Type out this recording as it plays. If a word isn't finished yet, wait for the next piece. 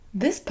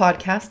This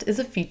podcast is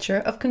a feature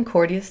of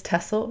Concordia's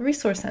TESOL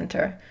Resource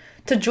Center.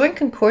 To join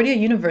Concordia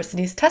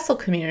University's TESOL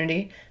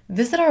community,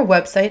 visit our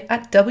website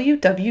at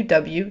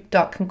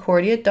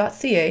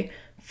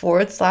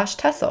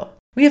www.concordia.ca/TESOL.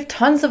 We have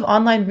tons of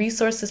online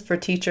resources for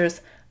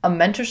teachers, a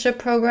mentorship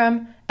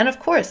program, and of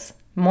course,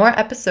 more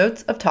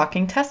episodes of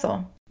Talking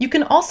TESOL. You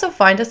can also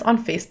find us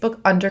on Facebook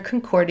under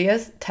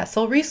Concordia's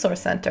TESOL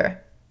Resource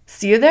Center.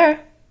 See you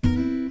there!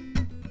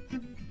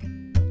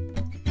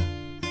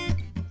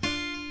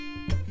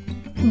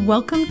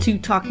 Welcome to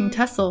Talking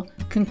TESOL,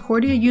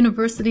 Concordia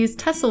University's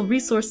TESOL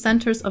Resource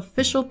Center's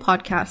official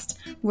podcast,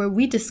 where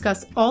we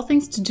discuss all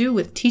things to do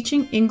with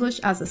teaching English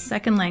as a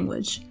second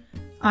language.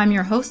 I'm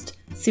your host,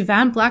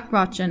 Sivan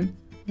Black-Rochin.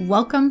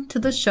 Welcome to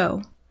the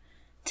show.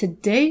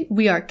 Today,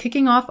 we are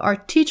kicking off our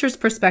Teacher's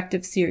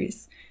Perspective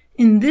series.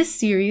 In this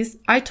series,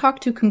 I talk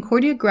to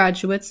Concordia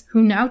graduates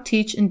who now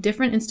teach in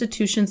different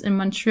institutions in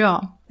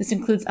Montreal. This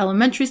includes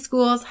elementary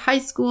schools, high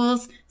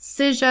schools,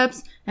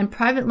 cégeps, and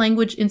private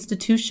language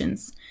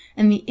institutions.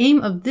 And the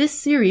aim of this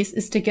series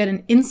is to get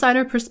an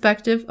insider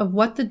perspective of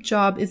what the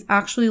job is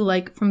actually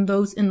like from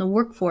those in the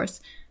workforce,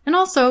 and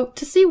also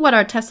to see what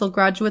our TESOL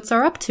graduates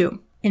are up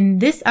to. In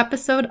this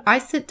episode, I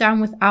sit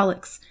down with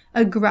Alex,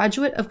 a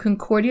graduate of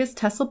Concordia's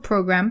TESOL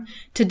program,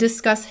 to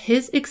discuss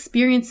his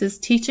experiences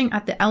teaching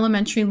at the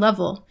elementary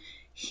level.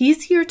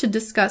 He's here to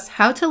discuss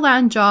how to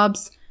land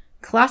jobs,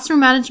 classroom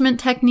management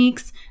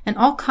techniques, and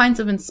all kinds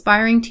of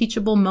inspiring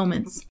teachable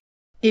moments.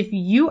 If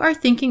you are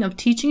thinking of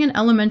teaching in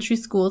elementary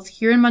schools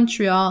here in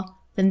Montreal,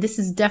 then this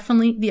is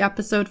definitely the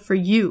episode for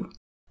you.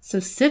 So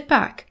sit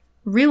back,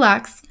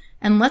 relax,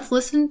 and let's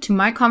listen to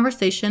my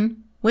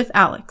conversation with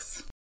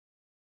Alex.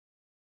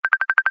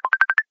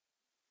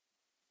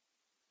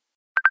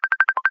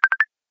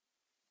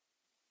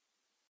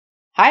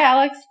 Hi,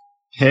 Alex.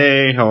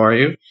 Hey, how are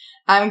you?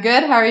 I'm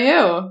good. How are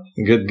you?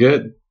 Good.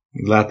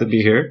 Glad to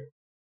be here.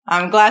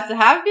 I'm glad to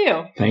have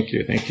you. Thank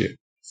you.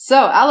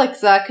 So,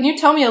 Alex, can you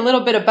tell me a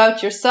little bit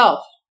about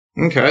yourself?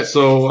 Okay,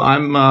 so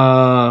I'm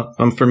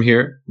from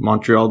here,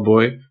 Montreal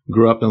boy.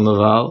 Grew up in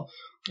Laval.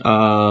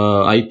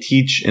 I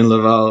teach in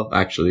Laval.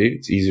 Actually,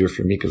 it's easier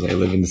for me because I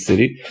live in the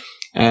city.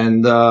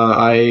 And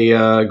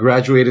I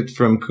graduated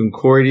from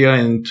Concordia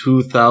in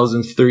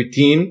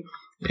 2013.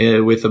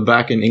 With a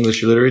back in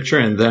English literature,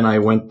 and then I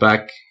went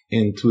back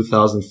in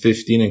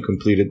 2015 and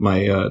completed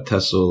my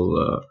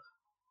TESOL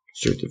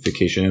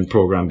certification and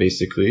program,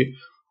 basically,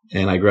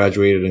 and I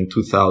graduated in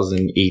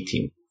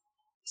 2018.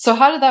 So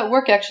how did that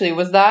work, actually?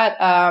 Was that,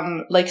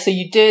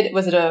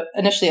 was it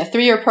initially a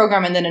 3-year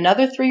program and then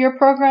another 3-year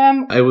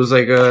program? It was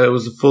it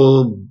was a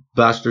full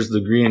bachelor's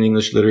degree in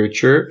English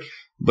literature,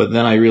 but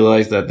then I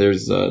realized that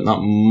there's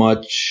not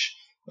much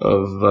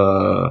of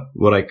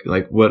what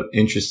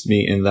interests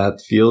me in that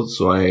field,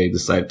 so I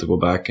decided to go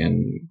back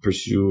and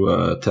pursue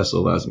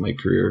TESOL as my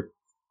career.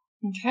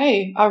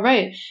 Okay, all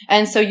right.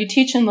 And so you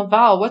teach in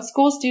Laval. What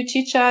schools do you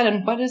teach at,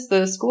 and what is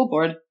the school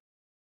board?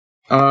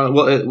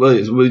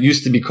 It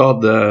used to be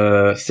called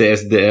the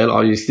CSDL,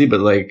 obviously,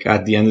 but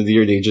at the end of the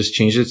year they just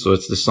changed it, so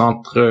it's the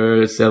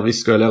Centre Service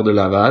Scolaire de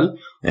Laval.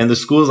 And the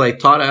schools I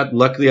taught at,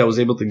 luckily I was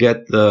able to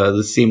get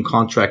the same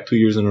contract 2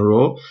 years in a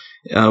row.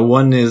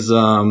 One is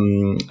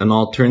an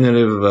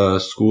alternative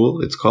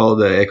school. It's called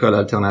École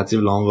Alternative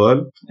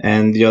L'Envol.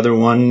 And the other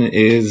one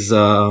is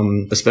a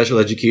special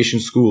education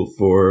school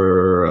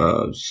for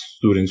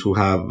students who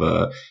have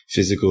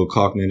physical,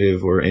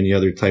 cognitive, or any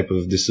other type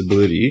of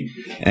disability.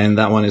 And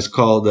that one is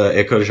called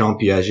École Jean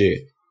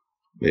Piaget.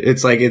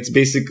 It's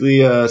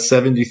basically a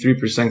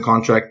 73%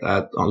 contract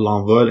at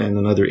L'Envol and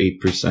another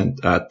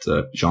 8% at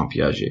Jean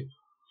Piaget.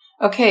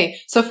 Okay,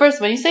 so first,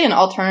 when you say an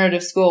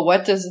alternative school,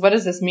 what does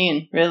this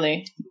mean,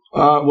 really?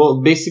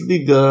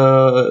 Basically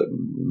the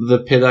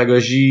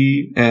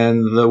pedagogy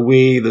and the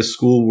way the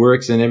school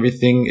works and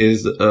everything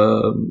is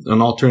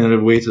an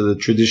alternative way to the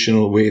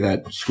traditional way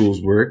that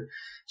schools work.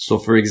 So,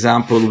 for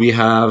example, we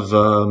have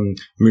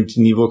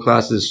multiniveau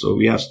classes. So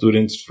we have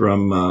students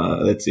from,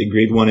 let's say,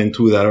 grade 1 and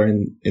 2 that are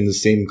in the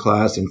same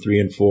class, and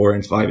 3 and 4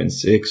 and 5 and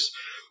 6.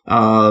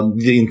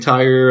 The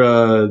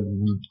entire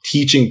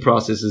teaching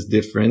process is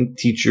different.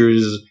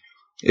 Teachers,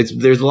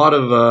 there's a lot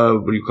of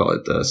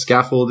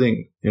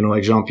scaffolding,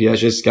 like Jean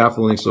Piaget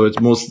scaffolding. So it's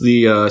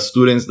mostly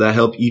students that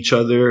help each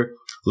other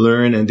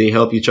learn, and they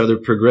help each other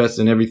progress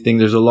and everything.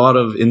 There's a lot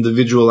of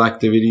individual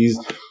activities.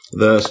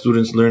 The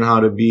students learn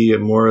how to be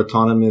more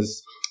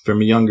autonomous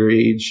from a younger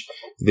age.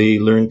 They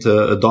learn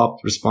to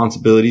adopt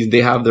responsibilities.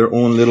 They have their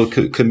own little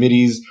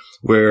committees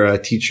where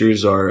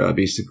teachers are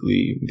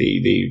basically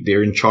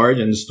they're in charge,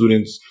 and the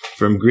students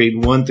from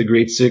grade 1 to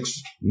grade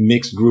 6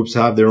 mixed groups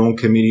have their own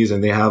committees,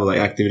 and they have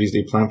activities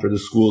they plan for the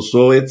school.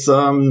 So it's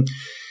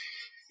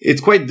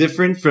quite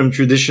different from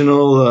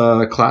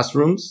traditional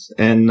classrooms,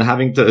 and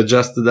having to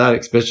adjust to that,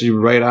 especially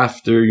right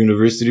after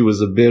university,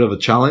 was a bit of a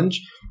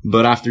challenge.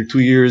 But after 2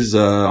 years,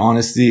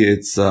 honestly,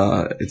 it's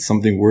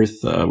something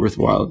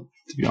worthwhile,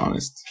 to be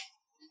honest.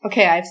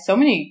 Okay, I have so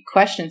many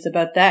questions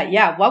about that.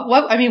 Yeah, what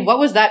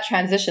was that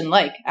transition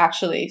like,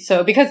 actually?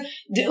 So, because,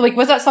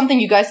 was that something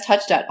you guys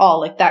touched at all?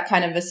 Like that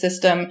kind of a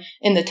system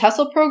in the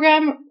TESOL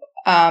program?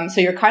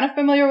 So you're kind of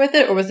familiar with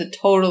it, or was it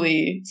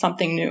totally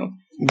something new?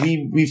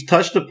 We've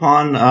touched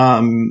upon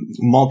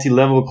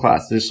multi-level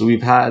classes. So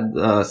we've had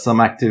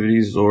some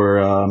activities,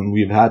 or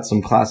we've had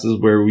some classes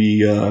where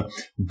we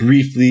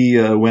briefly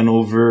went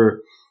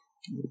over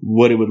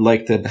what it would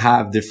like to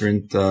have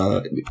different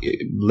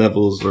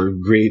levels or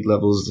grade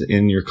levels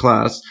in your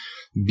class.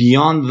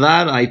 Beyond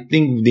that, I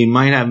think they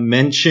might have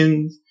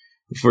mentioned,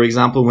 for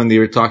example, when they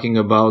were talking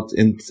about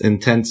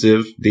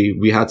intensive,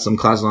 we had some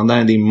classes on that,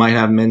 and they might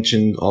have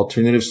mentioned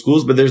alternative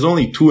schools, but there's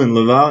only 2 in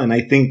Laval, and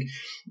I think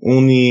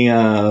only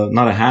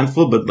not a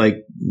handful, but like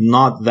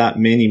not that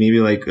many, maybe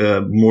like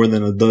more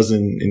than a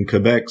dozen in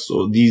Quebec.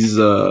 So these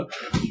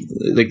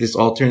like this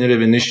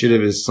alternative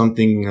initiative is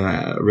something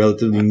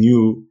relatively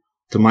new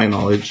to my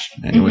knowledge,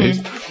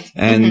 anyways. Mm-hmm.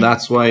 And mm-hmm.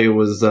 that's why it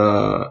was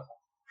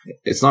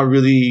it's not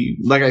really,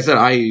 like I said,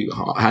 I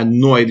had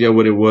no idea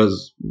what it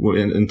was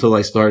until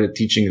I started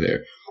teaching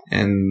there.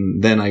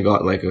 And then I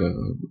got like a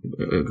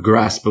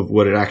grasp of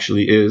what it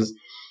actually is.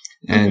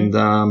 Mm-hmm.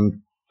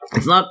 And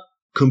it's not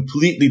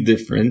completely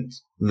different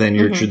than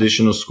your mm-hmm.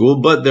 traditional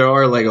school, but there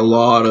are like a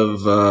lot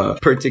of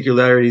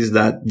particularities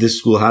that this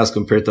school has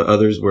compared to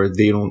others where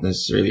they don't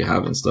necessarily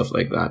have and stuff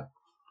like that.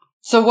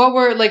 So what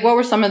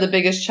were some of the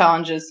biggest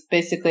challenges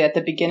basically at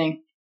the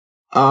beginning?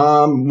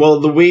 Well,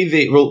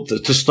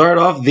 to start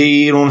off,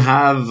 they don't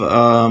have,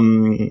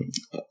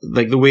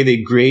 like the way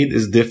they grade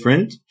is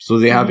different. So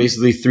they have mm-hmm.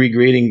 basically 3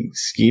 grading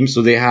schemes.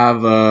 So they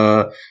have,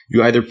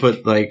 you either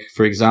put like,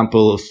 for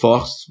example,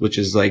 force, which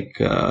is like,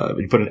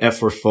 you put an F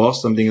for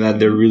force, something that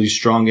they're really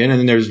strong in. And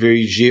then there's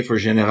very G for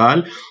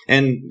général.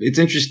 And it's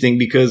interesting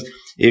because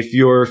if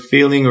you're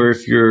failing or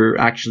if you're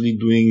actually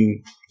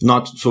doing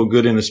not so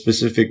good in a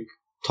specific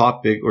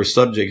topic or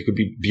subject, it could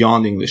be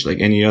beyond English,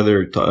 like any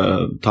other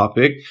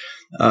topic.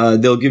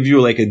 They'll give you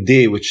like a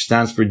D, which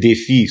stands for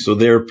défi. So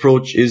their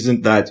approach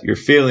isn't that you're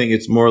failing.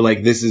 It's more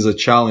like this is a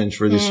challenge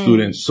for the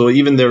students. So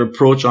even their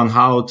approach on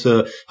how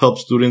to help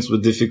students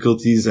with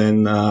difficulties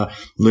and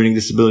learning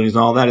disabilities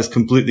and all that is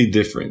completely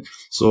different.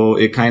 So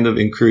it kind of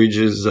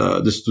encourages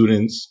the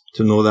students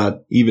to know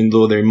that even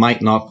though they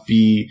might not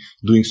be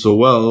doing so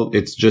well,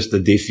 it's just a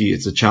défi.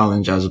 It's a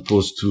challenge as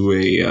opposed to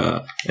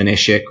an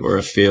échec or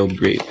a failed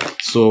grade.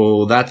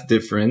 So that's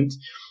different.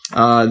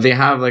 They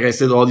have, like I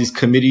said, all these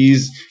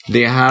committees.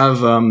 They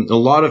have a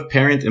lot of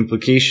parent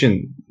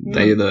implication.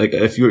 Like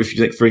if you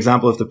like, for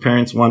example, if the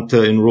parents want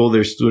to enroll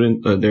their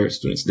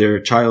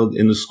child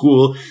in the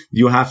school,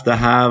 you have to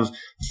have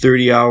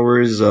 30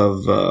 hours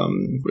of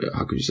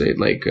how could you say it,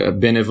 like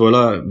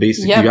bénévolat,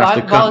 basically. Yeah, you have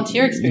to come,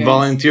 volunteer experience.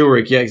 Volunteer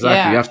work, yeah, exactly.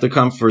 Yeah. You have to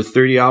come for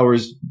 30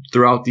 hours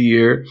throughout the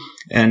year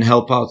and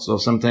help out. So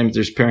sometimes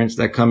there's parents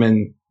that come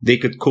in, they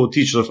could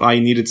co-teach. So if I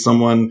needed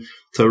someone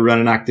to run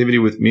an activity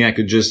with me, I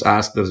could just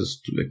ask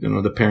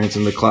the parents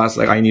in the class,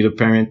 like, I need a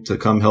parent to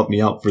come help me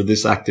out for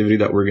this activity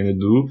that we're going to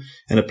do.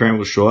 And a parent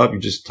will show up. You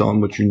just tell them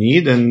what you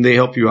need and they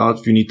help you out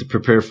if you need to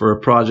prepare for a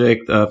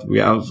project. If we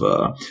have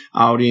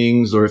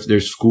outings or if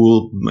there's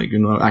school,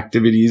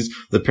 activities,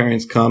 the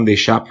parents come, they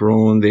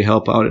chaperone, they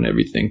help out and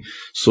everything.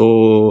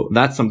 So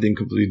that's something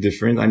completely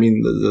different. I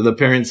mean, the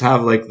parents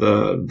have like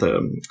the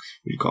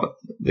what do you call it?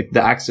 Like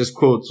the access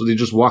quote. So they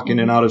just walk in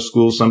and out of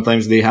school.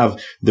 Sometimes they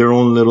have their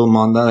own little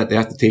mandat that they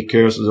have to take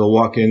care of. So they'll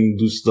walk in,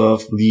 do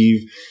stuff,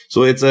 leave.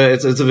 So it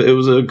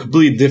was a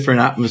completely different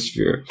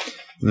atmosphere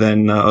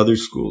than other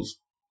schools.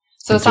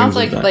 So it sounds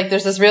like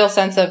there's this real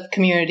sense of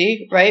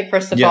community, right?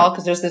 First of all,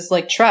 because there's this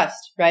like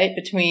trust, right?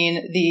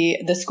 Between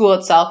the school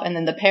itself and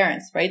then the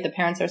parents, right? The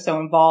parents are so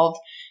involved.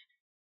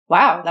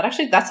 Wow.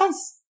 That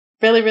sounds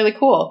really, really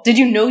cool. Did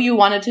you know you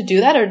wanted to do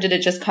that, or did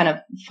it just kind of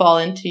fall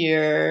into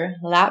your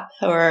lap,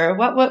 or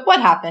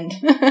what happened?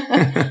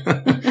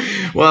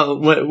 Well,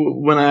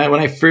 when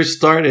I first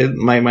started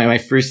my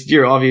first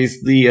year,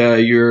 obviously,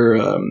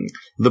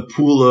 the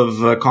pool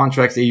of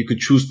contracts that you could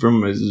choose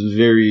from is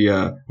very,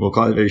 we'll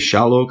call it very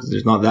shallow, because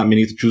there's not that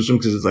many to choose from,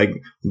 because it's like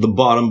the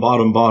bottom,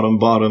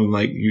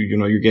 like,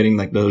 you're getting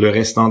like the le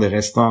restant des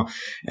restants.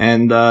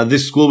 And,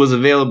 this school was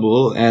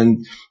available,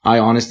 and I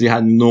honestly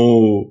had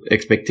no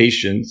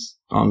expectations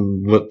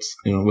on what's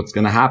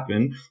going to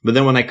happen. But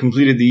then when I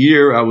completed the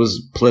year, I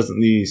was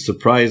pleasantly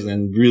surprised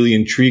and really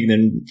intrigued.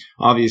 And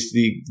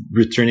obviously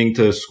returning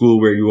to a school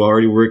where you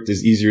already worked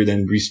is easier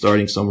than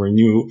restarting somewhere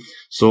new.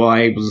 So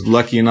I was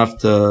lucky enough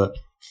to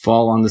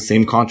fall on the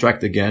same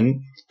contract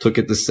again, took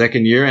it the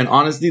second year. And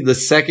honestly, the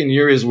second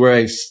year is where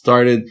I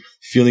started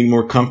feeling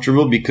more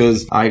comfortable,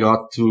 because I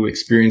got to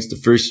experience the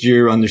first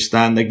year,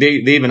 understand, like they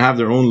even have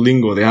their own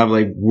lingo. They have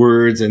like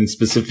words and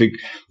specific,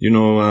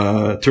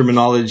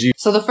 terminology.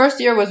 So the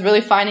first year was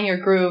really finding your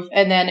groove.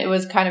 And then it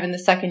was kind of in the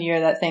second year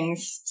that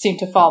things seemed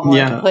to fall more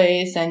into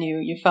place and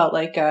you felt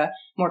like,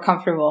 more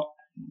comfortable.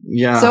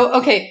 Yeah. So,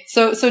 okay.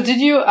 So did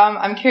you,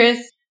 I'm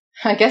curious,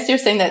 I guess you're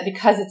saying that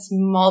because it's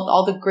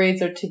all the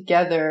grades are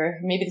together.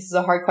 Maybe this is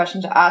a hard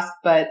question to ask,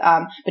 but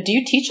do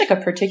you teach like a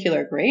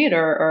particular grade,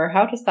 or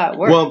how does that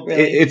work? Well,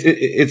 really?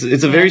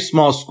 it's a very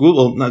small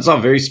school. Well, it's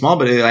not very small,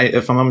 but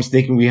if I'm not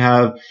mistaken, we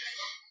have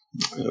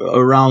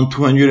around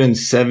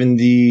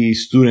 270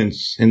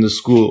 students in the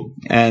school,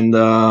 and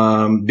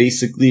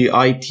basically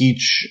I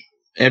teach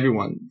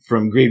everyone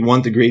from grade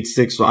 1 to grade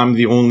 6. So I'm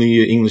the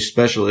only English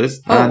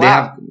specialist. Oh,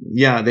 wow.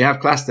 They have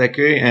classe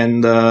d'accueil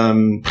and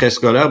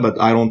préscolaire, but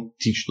I don't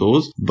teach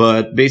those.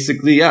 But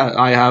basically,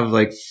 I have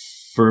like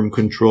firm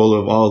control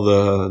of all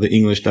the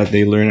English that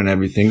they learn and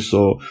everything.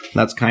 So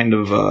that's kind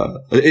of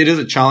it is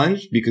a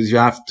challenge because you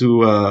have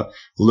to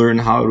learn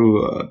how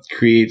to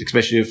create,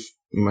 especially if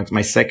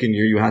my second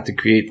year, you had to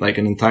create like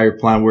an entire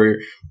plan where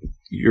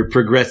you're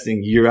progressing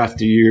year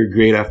after year,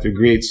 grade after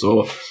grade.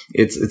 So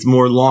it's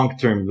more long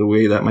term the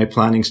way that my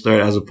planning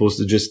started, as opposed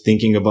to just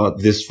thinking about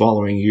this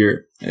following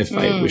year if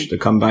I wish to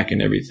come back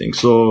and everything.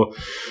 So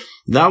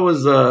that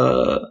was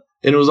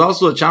and it was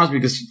also a challenge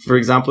because, for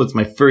example, it's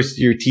my first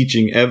year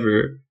teaching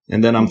ever,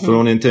 and then I'm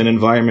thrown into an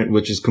environment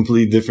which is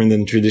completely different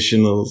than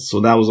traditional.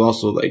 So that was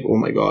also like, oh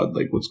my God,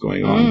 like what's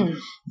going on?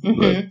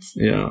 But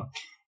yeah.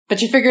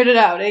 But you figured it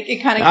out.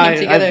 It kind of came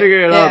together. I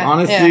figured it out.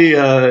 Honestly,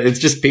 it's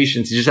just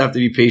patience. You just have to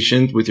be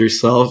patient with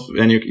yourself,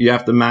 and you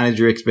have to manage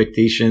your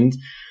expectations.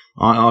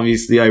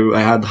 Obviously,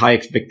 I had high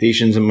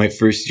expectations in my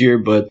first year,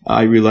 but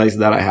I realized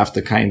that I have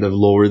to kind of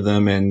lower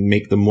them and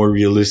make them more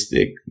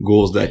realistic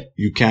goals that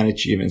you can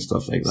achieve and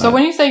stuff like that. So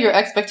when you say your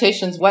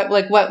expectations, what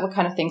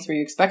kind of things were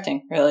you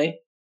expecting, really?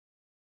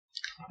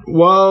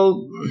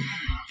 Well,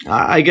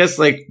 I guess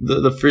like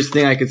the first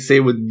thing I could say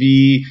would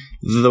be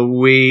the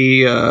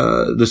way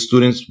the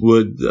students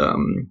would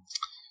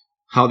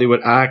how they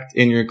would act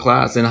in your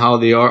class and how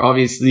they are.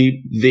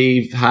 Obviously,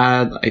 they've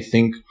had, I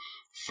think,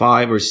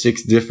 5 or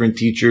 6 different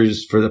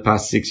teachers for the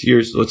past 6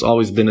 years. So it's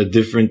always been a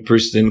different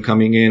person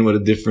coming in with a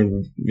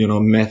different,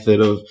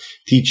 method of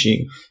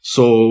teaching.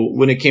 So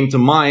when it came to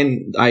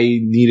mine, I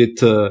needed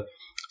to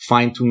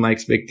fine-tune my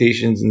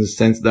expectations in the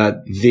sense that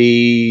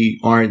they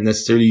aren't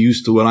necessarily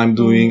used to what I'm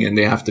doing, and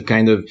they have to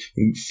kind of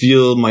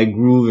feel my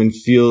groove and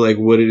feel like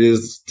what it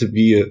is to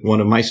be one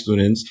of my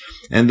students.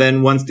 And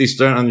then once they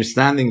start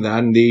understanding that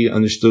and they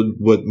understood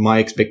what my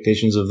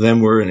expectations of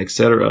them were and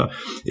etc.,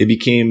 it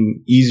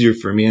became easier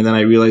for me. And then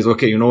I realized,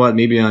 okay, you know what?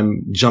 Maybe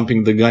I'm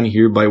jumping the gun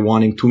here by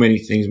wanting too many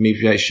things.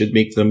 Maybe I should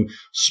make them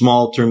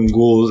small term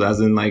goals,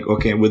 as in like,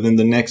 okay, within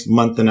the next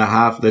month and a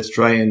half, let's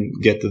try and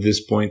get to this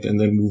point and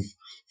then move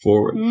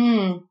forward.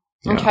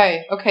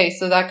 Okay.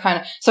 So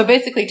that so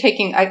basically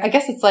taking, I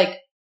guess it's like,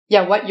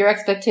 what your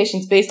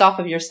expectations based off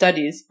of your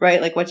studies, right?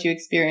 Like what you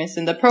experienced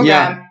in the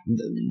program.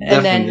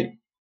 Yeah,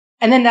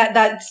 and then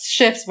that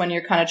shifts when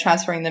you're kind of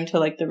transferring them to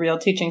like the real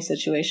teaching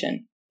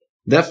situation.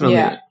 Definitely.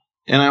 Yeah.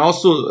 And I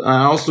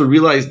also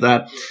realized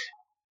that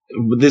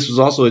this was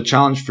also a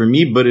challenge for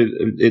me, but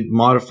it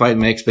modified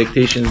my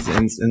expectations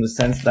in the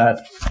sense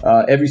that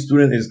every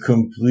student is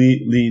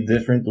completely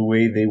different. The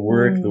way they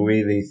work, the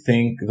way they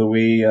think, the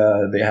way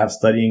they have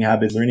studying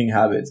habits, learning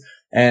habits.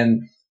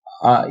 And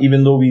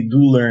even though we do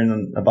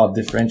learn about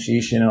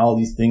differentiation and all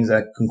these things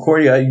at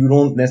Concordia, you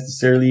don't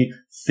necessarily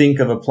think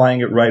of applying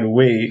it right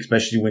away,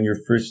 especially when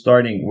you're first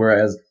starting.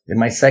 Whereas in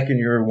my second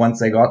year,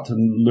 once I got to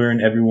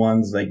learn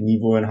everyone's like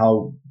niveau and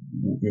how,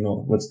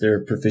 what's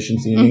their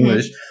proficiency in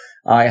English,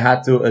 I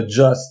had to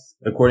adjust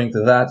according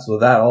to that. So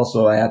that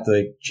also I had to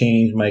like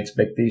change my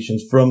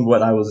expectations from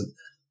what I was,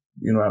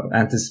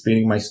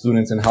 anticipating my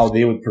students and how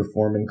they would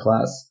perform in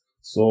class.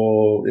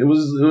 So it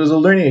was a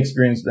learning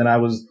experience, and I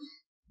was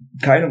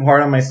kind of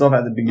hard on myself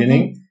at the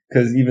beginning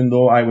because even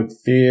though I would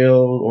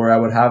fail or I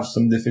would have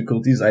some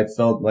difficulties, I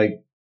felt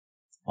like,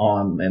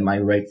 am I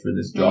right for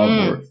this job,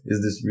 or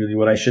is this really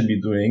what I should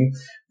be doing?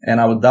 And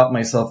I would doubt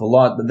myself a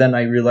lot. But then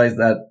I realized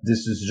that this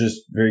is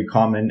just very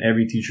common.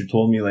 Every teacher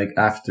told me like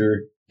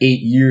after 8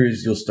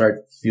 years, you'll start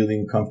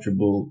feeling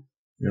comfortable,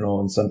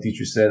 and some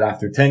teachers said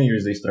after 10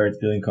 years, they started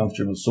feeling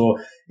comfortable. So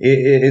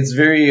it's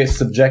very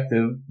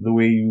subjective the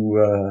way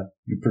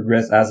you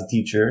progress as a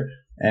teacher.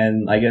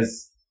 And I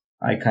guess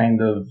I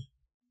kind of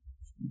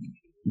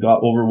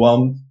got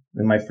overwhelmed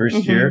in my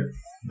first year,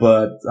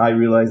 but I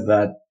realized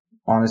that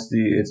honestly,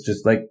 it's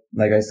just like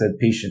I said,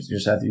 patience. You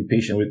just have to be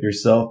patient with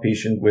yourself,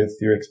 patient with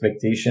your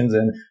expectations,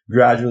 and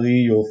gradually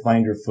you'll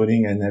find your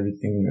footing and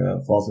everything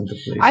falls into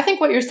place. I think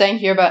what you're saying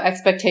here about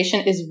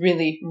expectation is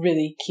really,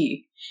 really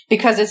key,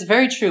 because it's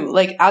very true.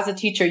 Like as a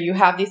teacher, you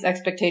have these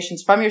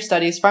expectations from your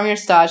studies, from your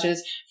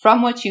stages,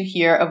 from what you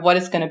hear of what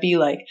it's going to be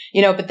like,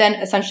 but then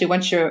essentially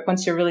once you're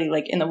really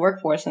like in the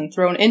workforce and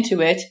thrown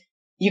into it,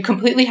 you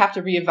completely have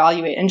to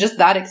reevaluate. And just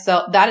that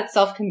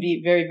itself can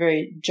be very,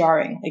 very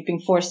jarring, like being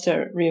forced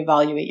to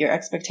reevaluate your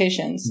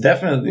expectations.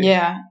 Definitely.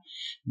 Yeah.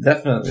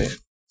 Definitely.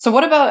 So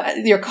what about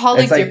your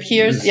colleagues, like, your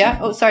peers? Yeah.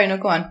 Oh, sorry. No,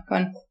 go on.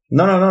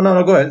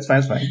 No. Go ahead. It's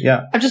fine.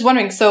 Yeah. I'm just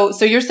wondering. So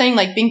you're saying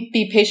like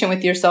be patient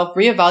with yourself,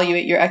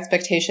 reevaluate your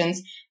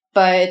expectations.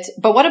 But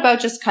what about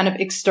just kind of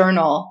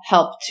external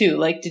help too?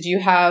 Like, did you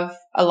have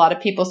a lot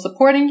of people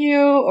supporting you,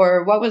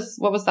 or what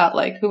was that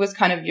like? Who was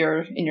kind of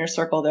in your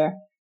circle there?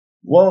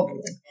 Well,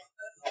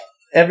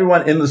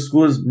 everyone in the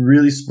school is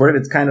really supportive.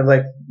 It's kind of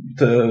like,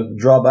 to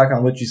draw back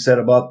on what you said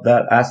about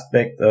that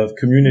aspect of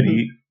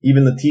community.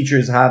 Even the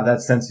teachers have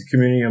that sense of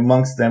community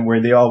amongst them where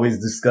they always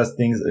discuss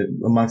things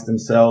amongst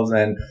themselves,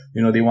 and,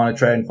 they want to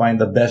try and find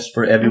the best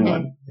for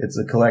everyone. It's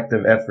a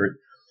collective effort.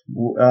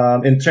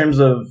 In terms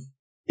of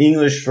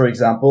English, for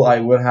example, I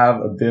would have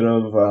a bit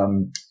of,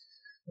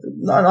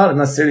 not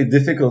necessarily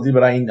difficulty,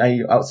 but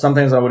I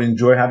sometimes I would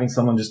enjoy having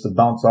someone just to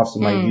bounce off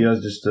some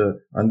ideas, just to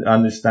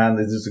understand,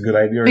 is this a good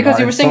idea or because not?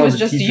 You were saying it was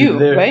just you,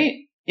 right?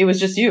 It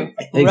was just you.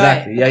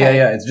 Exactly. Right.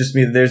 Yeah. It's just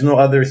me. There's no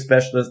other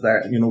specialist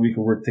that, we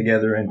could work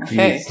together and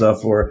create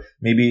stuff. Or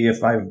maybe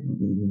if I've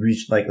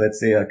reached, like, let's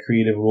say a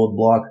creative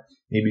roadblock,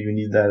 maybe you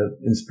need that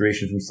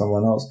inspiration from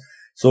someone else.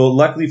 So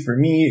luckily for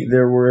me,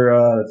 there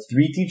were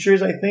 3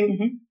 teachers, I think,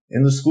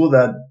 in the school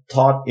that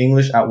taught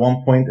English at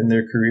one point in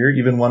their career.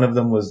 Even one of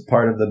them was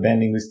part of the band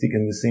linguistique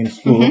in the same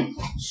school.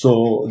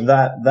 So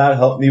that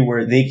helped me,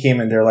 where they came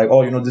and they're like,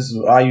 oh, this is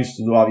what I used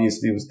to do.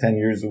 Obviously it was 10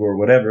 years ago or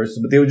whatever.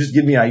 So, but they would just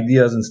give me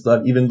ideas and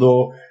stuff, even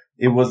though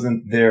it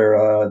wasn't their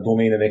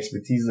domain of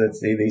expertise.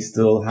 Let's say they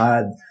still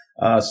had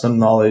some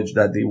knowledge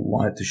that they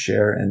wanted to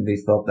share, and they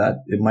felt that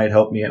it might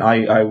help me. And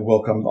I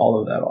welcomed all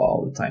of that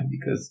all the time,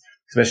 because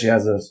especially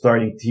as a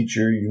starting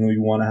teacher, you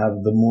want to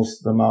have the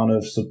most amount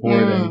of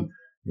support and,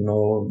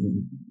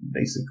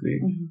 basically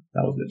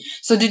that was it.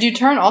 So did you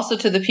turn also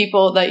to the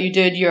people that you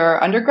did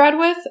your undergrad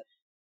with?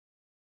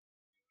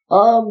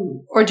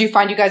 Or do you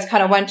find you guys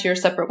kind of went your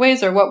separate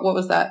ways, or what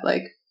was that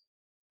like?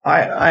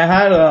 I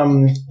had,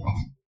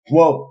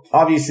 well,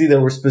 obviously there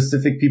were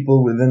specific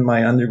people within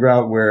my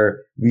undergrad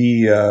where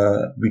we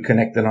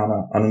connected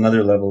on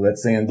another level,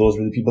 let's say, and those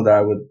were the people that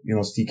I would,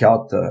 seek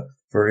out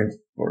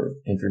for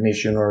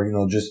information, or,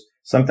 just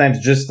sometimes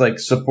just like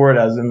support,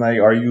 as in like,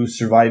 are you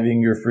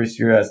surviving your first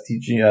year as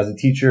a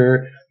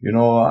teacher?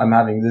 I'm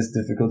having this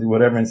difficulty,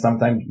 whatever. And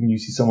sometimes when you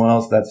see someone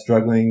else that's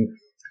struggling,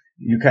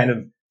 you kind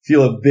of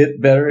feel a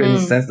bit better in the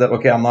sense that,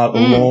 okay, I'm not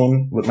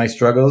alone with my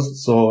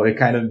struggles. So it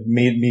kind of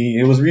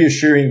it was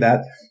reassuring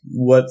that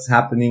what's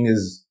happening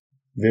is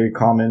very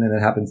common and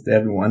it happens to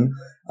everyone.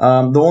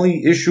 The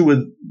only issue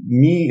with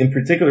me in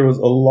particular was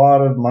a lot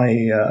of my,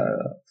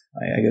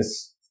 I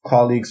guess,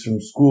 colleagues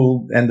from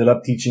school ended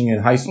up teaching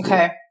in high school.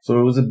 Okay. So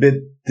it was a bit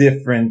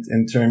different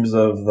in terms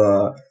of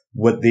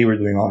what they were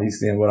doing,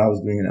 obviously, and what I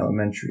was doing in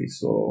elementary.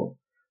 So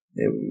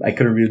I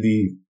couldn't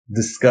really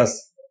discuss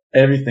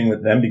everything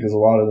with them because a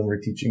lot of them were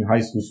teaching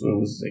high school. So it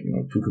was like,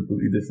 2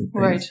 completely different things.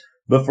 Right.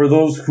 But for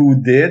those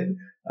who did,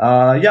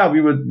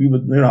 we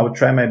would, I would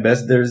try my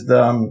best. There's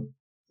the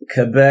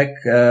Quebec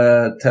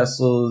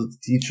TESOL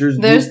teachers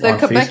group. There's the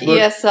Quebec Facebook.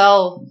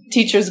 ESL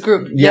teachers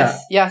group. Yeah.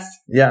 Yes.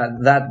 Yeah,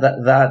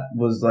 that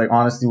was like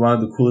honestly one of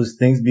the coolest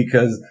things,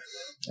 because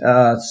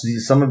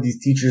some of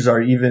these teachers are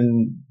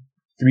even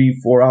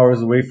 3-4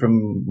 hours away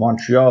from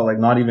Montreal, like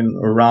not even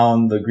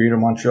around the greater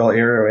Montreal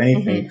area or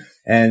anything.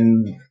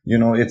 And,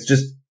 it's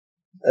just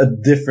a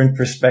different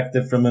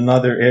perspective from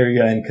another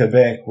area in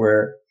Quebec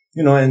where,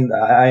 and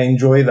I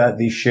enjoy that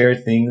they share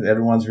things.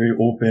 Everyone's very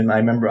open. I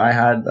remember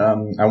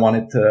I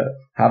wanted to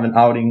have an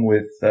outing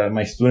with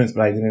my students,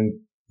 but I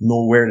didn't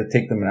know where to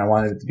take them, and I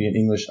wanted it to be an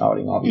English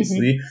outing,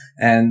 obviously.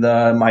 And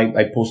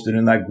I posted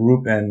in that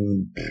group,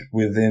 and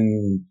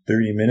within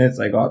 30 minutes,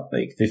 I got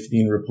like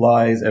 15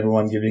 replies,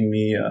 everyone giving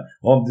me,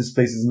 oh, this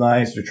place is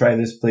nice, or try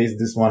this place,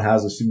 this one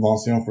has a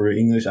subvention for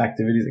English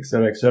activities,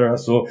 etc., etc.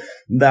 So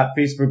that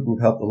Facebook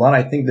group helped a lot.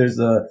 I think there's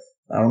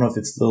I don't know if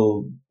it's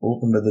still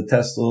open, but the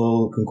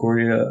TESOL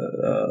Concordia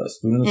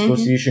Student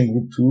Association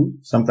group too.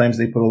 Sometimes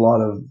they put a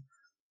lot of,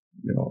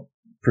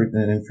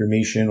 pertinent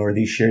information, or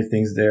they share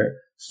things there.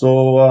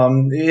 So,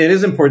 it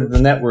is important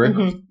to network,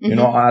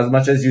 as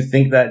much as you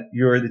think that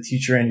you're the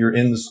teacher and you're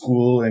in the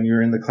school and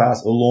you're in the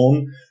class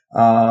alone.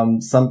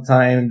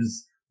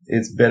 Sometimes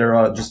it's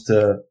better just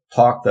to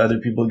talk to other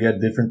people,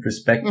 get different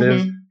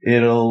perspectives.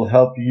 It'll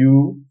help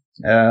you,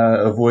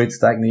 avoid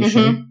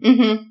stagnation,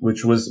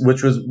 which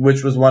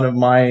was one of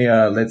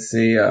my, let's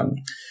say,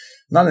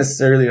 not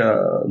necessarily,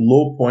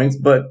 low points,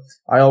 but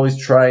I always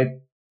tried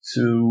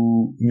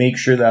to make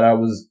sure that I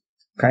was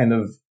kind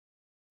of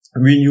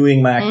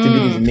renewing my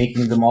activities and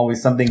making them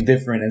always something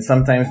different. And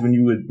sometimes when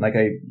you would, like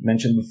I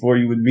mentioned before,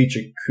 you would reach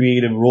a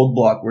creative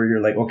roadblock where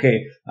you're like,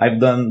 okay, I've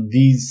done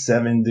these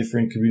 7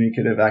 different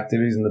communicative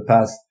activities in the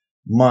past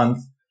month,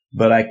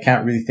 but I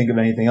can't really think of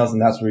anything else.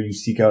 And that's where you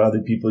seek out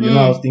other people.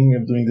 I was thinking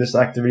of doing this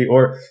activity,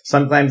 or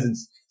sometimes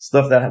it's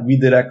stuff that we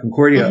did at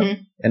Concordia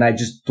and I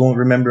just don't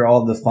remember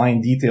all the fine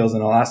details.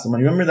 And I'll ask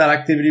someone, remember that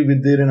activity we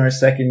did in our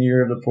second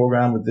year of the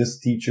program with this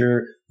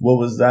teacher? What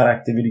was that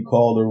activity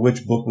called, or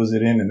which book was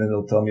it in? And then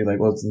they'll tell me like,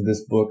 well, it's in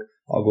this book.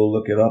 I'll go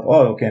look it up.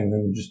 Oh, okay. And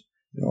then just,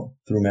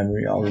 through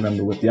memory, I'll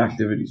remember what the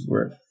activities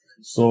were.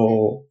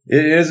 So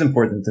it is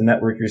important to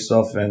network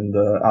yourself and,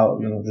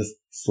 just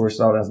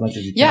source out as much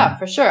as you can. Yeah,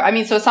 for sure. I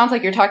mean, so it sounds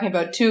like you're talking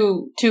about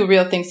two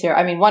real things here.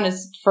 I mean, one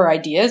is for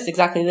ideas,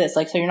 exactly this,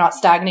 like, so you're not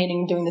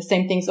stagnating, doing the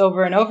same things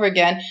over and over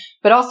again,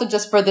 but also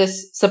just for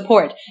this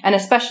support, and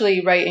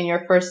especially right in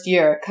your first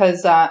year.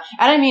 Cause,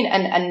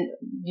 and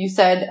you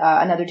said,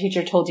 another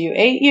teacher told you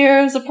 8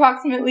 years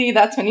approximately.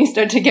 That's when you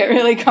start to get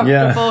really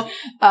comfortable.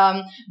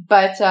 Yeah.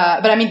 But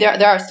I mean,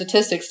 there are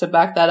statistics to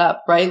back that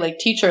up, right? Like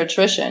teacher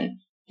attrition,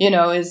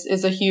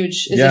 is a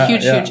huge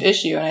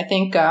issue. And I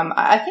think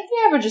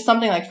the average is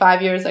something like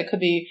 5 years. I could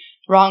be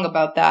wrong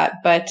about that,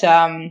 but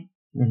I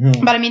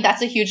mean,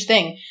 that's a huge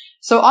thing.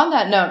 So on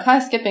that note, kind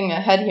of skipping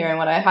ahead here and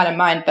what I had in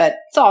mind, but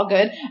it's all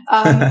good.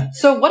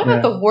 So what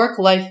about the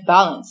work-life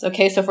balance?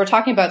 Okay. So if we're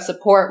talking about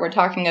support, we're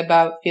talking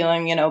about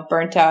feeling,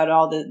 burnt out,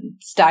 all the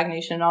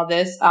stagnation and all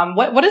this.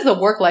 What is the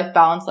work-life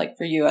balance like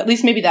for you? At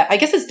least maybe I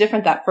guess it's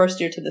different that first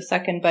year to the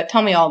second, but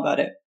tell me all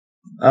about it.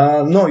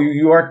 No,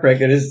 you are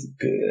correct. It is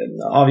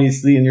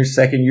obviously in your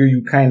second year,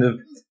 you kind of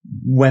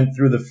went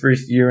through the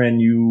first year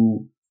and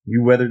you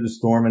weathered the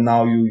storm, and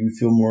now you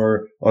feel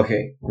more,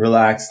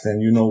 relaxed,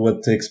 and you know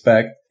what to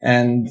expect.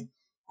 And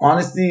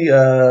honestly,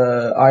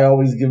 I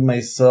always give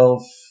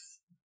myself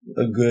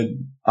a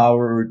good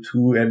hour or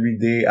two every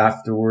day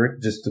after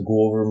work just to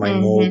go over my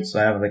notes.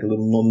 I have like a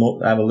little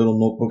I have a little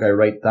notebook. I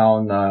write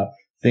down,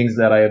 things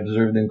that I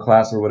observed in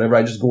class or whatever.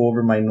 I just go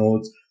over my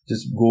notes,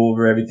 just go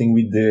over everything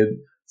we did,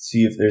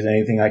 see if there's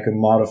anything I could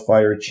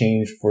modify or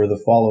change for the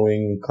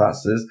following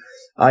classes.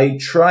 I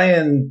try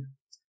and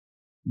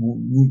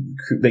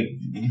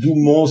do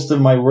most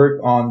of my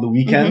work on the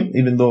weekend,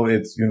 even though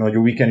it's,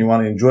 your weekend, you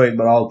want to enjoy it,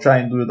 but I'll try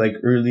and do it like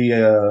early,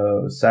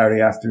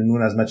 Saturday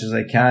afternoon as much as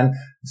I can,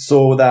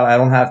 so that I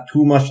don't have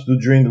too much to do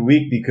during the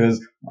week,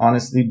 because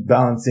honestly,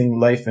 balancing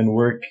life and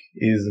work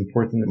is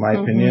important in my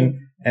opinion.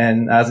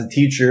 And as a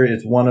teacher,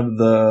 it's one of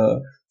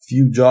the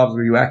few jobs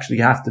where you actually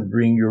have to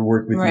bring your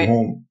work with you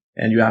home,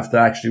 and you have to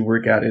actually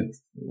work at it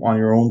on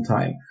your own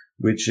time,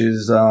 which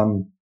is,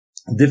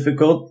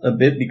 difficult a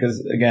bit,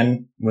 because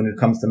again, when it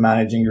comes to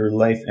managing your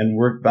life and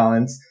work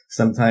balance,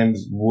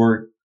 sometimes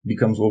work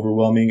becomes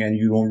overwhelming and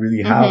you don't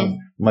really have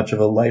much of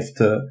a life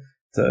to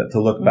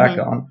look back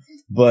on.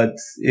 But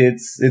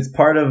it's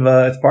part of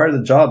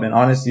the job. And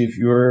honestly, if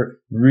you're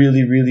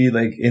really, really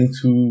like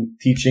into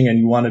teaching and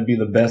you want to be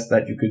the best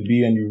that you could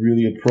be, and you're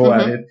really a pro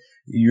at it,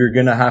 you're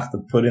going to have to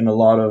put in a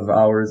lot of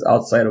hours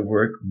outside of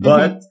work,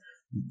 but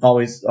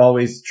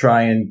always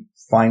try and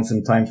find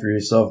some time for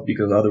yourself,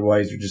 because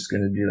otherwise you're just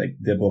going to be like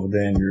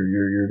débordé, and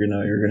you're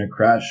going to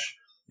crash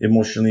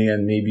emotionally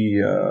and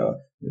maybe,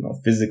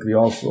 physically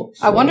also.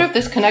 So, I wonder if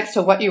this connects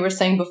to what you were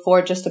saying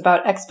before, just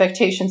about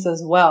expectations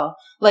as well.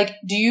 Like,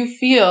 do you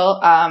feel,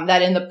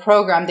 that in the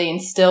program they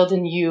instilled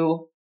in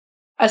you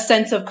a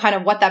sense of kind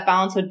of what that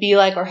balance would be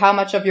like, or how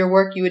much of your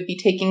work you would be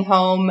taking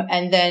home?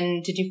 And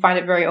then did you find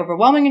it very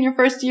overwhelming in your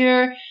first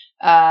year?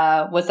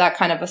 Was that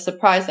kind of a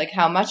surprise, like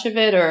how much of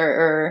it,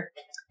 or?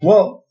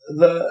 Well,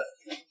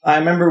 I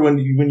remember when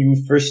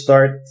you first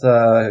start,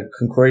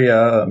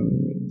 Concordia,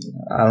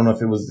 I don't know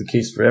if it was the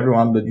case for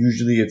everyone, but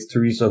usually it's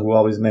Teresa who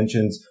always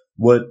mentions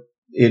what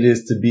it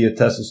is to be a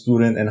TESOL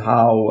student, and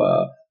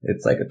how,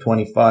 it's like a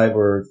 25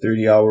 or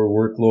 30 hour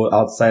workload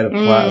outside of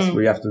class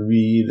where you have to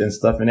read and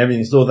stuff and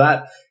everything. So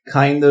that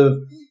kind of,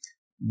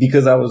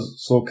 because I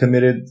was so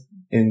committed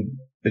in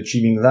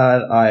achieving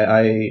that,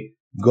 I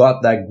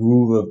got that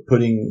groove of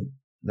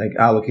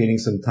allocating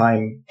some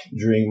time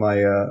during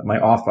my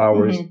off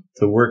hours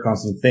to work on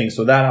some things.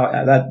 So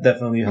that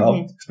definitely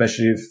helped,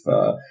 especially if,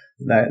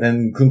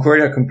 and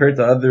Concordia, compared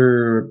to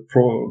other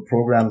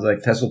programs like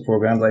TESOL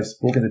programs, I've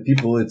spoken to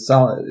people, it's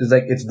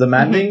like it's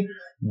demanding,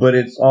 but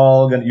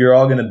you're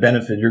all gonna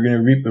benefit. You're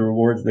gonna reap the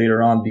rewards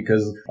later on,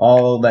 because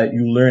all that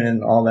you learn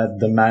and all that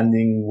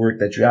demanding work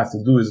that you have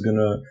to do is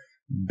gonna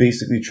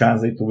basically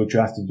translate to what you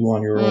have to do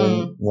on your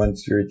own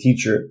once you're a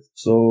teacher.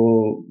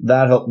 So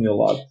that helped me a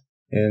lot.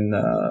 And,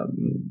 I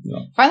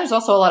find there's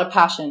also a lot of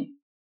passion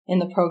in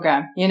the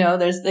program.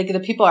 There's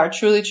the people are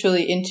truly,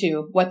 truly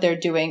into what they're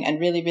doing and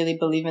really, really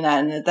believe in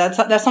that. And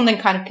that's something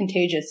kind of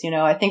contagious.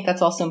 I think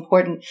that's also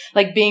important,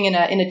 like being in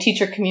a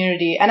teacher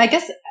community. And I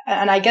guess,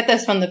 and I get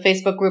this from the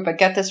Facebook group, I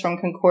get this from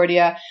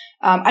Concordia.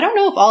 I don't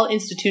know if all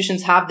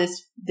institutions have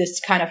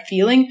this kind of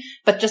feeling,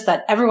 but just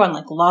that everyone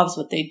loves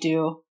what they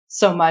do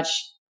so much.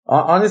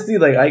 Honestly,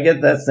 I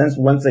get that sense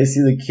once I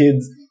see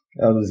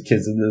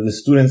the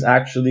students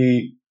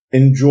actually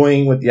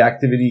enjoying what the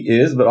activity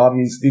is, but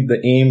obviously the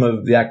aim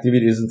of the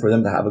activity isn't for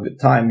them to have a good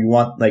time. You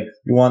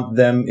want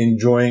them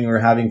enjoying or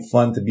having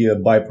fun to be a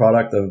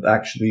byproduct of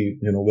actually,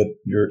 what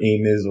your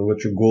aim is or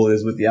what your goal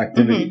is with the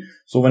activity.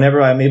 So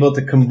whenever I'm able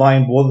to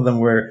combine both of them,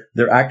 where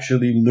they're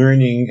actually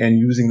learning and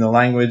using the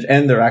language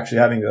and they're actually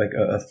having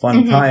a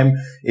fun time,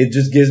 it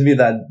just gives me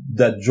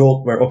that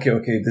jolt where, okay,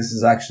 this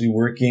is actually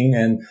working,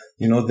 and,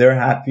 they're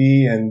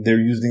happy and they're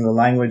using the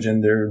language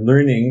and they're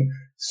learning.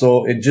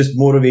 So it just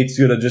motivates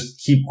you to just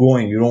keep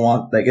going. You don't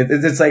want,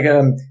 it's like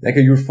a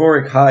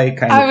euphoric high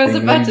kind of thing. I was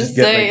about to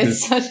say,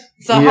 it's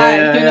a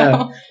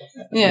high,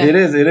 Yeah. It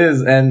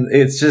is. And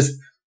it's just,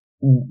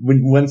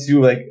 once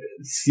you like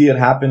see it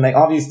happen, like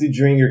obviously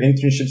during your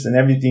internships and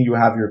everything, you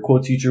have your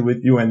co-teacher with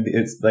you, and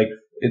it's like,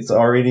 it's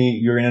already,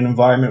 you're in an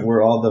environment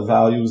where all the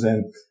values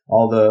and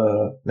all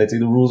the, let's say,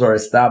 the rules are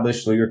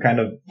established. So you're kind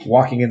of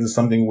walking into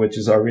something which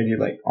is already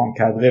like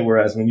encadré.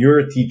 Whereas when you're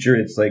a teacher,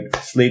 it's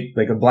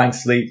like a blank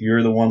slate.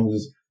 You're the one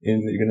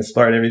you're going to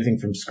start everything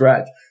from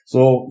scratch.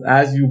 So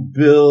as you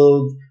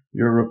build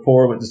your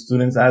rapport with the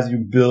students, as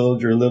you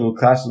build your little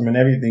classroom and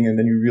everything, and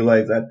then you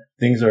realize that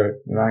things are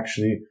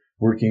actually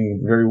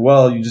working very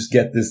well, you just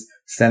get this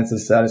sense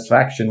of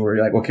satisfaction where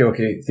you're like,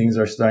 okay, things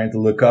are starting to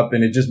look up,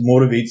 and it just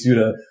motivates you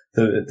to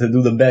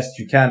do the best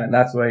you can. And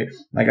that's why,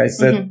 like I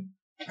said,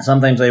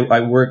 sometimes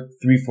I work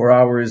 3-4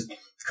 hours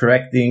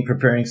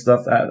preparing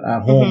stuff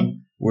at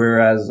home,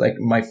 whereas like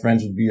my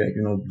friends would be like,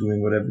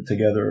 doing whatever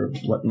together or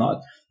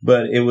whatnot.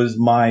 But it was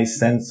my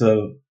sense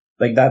of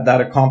like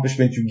that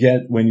accomplishment you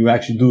get when you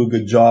actually do a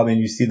good job and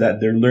you see that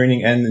they're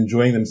learning and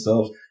enjoying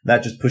themselves,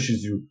 that just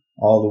pushes you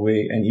all the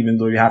way. And even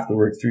though you have to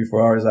work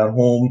 3-4 hours at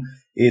home,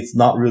 it's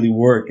not really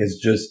work. It's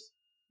just,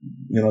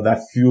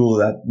 that fuel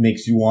that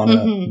makes you want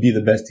to be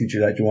the best teacher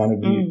that you want to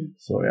be.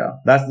 So yeah,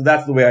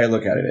 that's the way I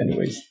look at it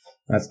anyways.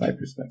 That's my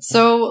perspective.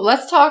 So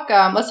let's talk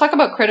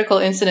about critical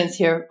incidents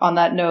here on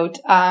that note.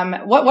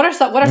 What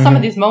are some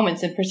of these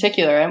moments in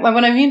particular? And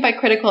what I mean by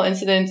critical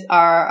incidents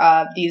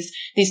are,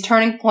 these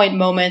turning point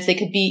moments. They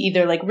could be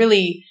either like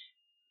really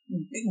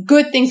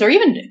good things or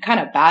even kind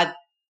of bad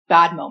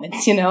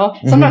moments,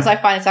 Sometimes I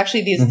find it's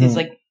actually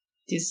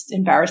these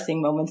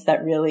embarrassing moments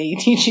that really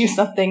teach you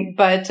something.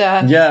 But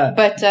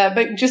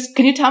just,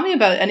 can you tell me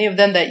about any of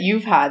them that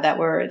you've had that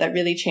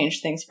really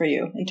changed things for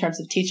you in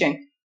terms of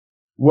teaching?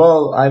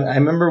 Well, I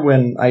remember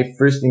when I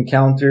first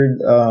encountered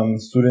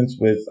students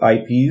with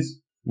IPs,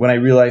 when I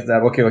realized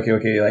that, okay,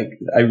 like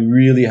I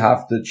really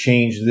have to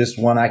change this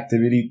one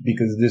activity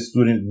because this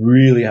student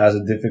really has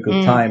a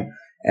difficult time.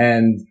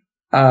 And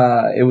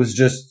it was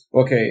just,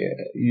 okay,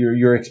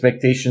 your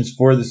expectations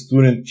for the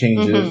student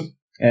changes.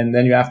 And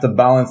then you have to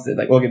balance it.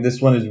 Like, okay,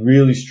 this one is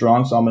really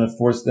strong, so I'm going to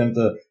force them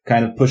to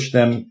kind of push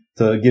them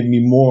to give me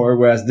more.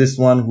 Whereas this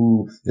one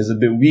who is a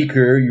bit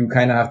weaker, you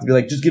kind of have to be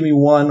like, just give me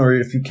one, or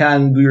if you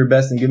can, do your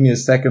best and give me a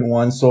second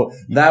one. So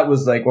that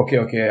was like,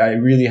 okay, I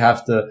really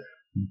have to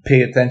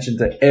pay attention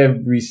to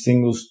every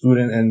single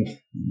student and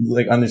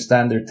like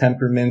understand their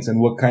temperaments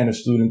and what kind of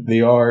student they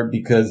are.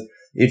 Because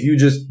if you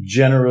just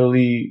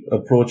generally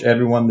approach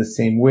everyone the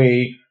same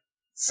way,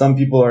 some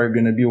people are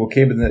going to be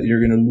okay, but you're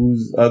going to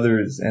lose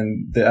others.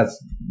 And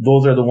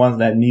those are the ones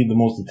that need the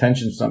most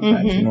attention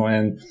sometimes,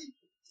 and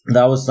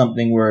that was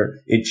something where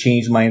it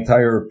changed my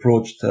entire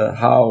approach to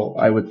how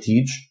I would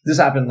teach. This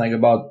happened like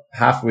about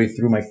halfway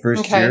through my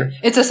first year.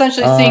 It's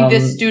essentially seeing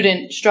this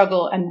student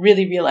struggle and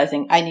really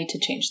realizing I need to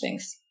change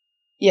things.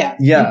 Yeah.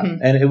 Yeah.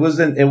 And it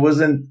wasn't, and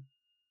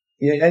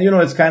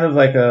it's kind of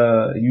like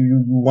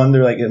you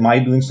wonder, like, am I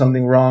doing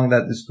something wrong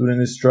that the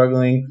student is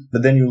struggling?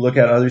 But then you look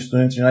at other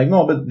students and you're like,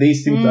 no, but they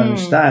seem to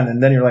understand.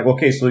 And then you're like,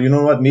 okay, so you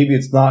know what? Maybe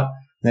it's not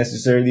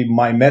necessarily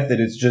my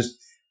method. It's just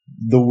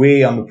the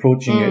way I'm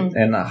approaching it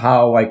and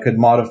how I could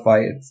modify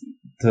it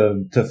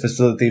to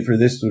facilitate for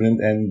this student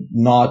and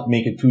not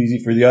make it too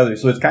easy for the other.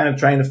 So it's kind of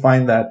trying to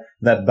find that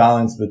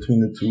balance between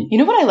the two. You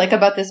know what I like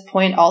about this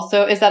point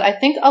also is that I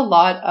think a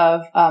lot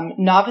of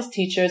novice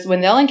teachers,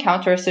 when they'll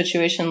encounter a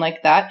situation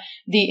like that,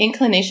 the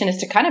inclination is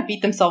to kind of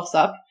beat themselves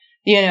up,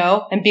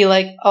 and be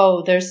like,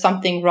 oh, there's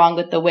something wrong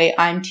with the way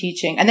I'm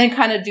teaching. And then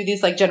kind of do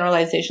these like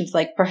generalizations,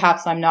 like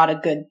perhaps I'm not a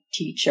good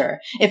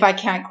teacher if I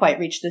can't quite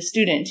reach the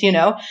student,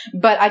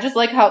 But I just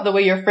like how the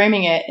way you're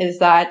framing it is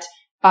that,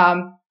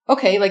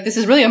 okay, like this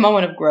is really a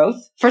moment of growth.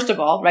 First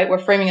of all, right? We're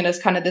framing it as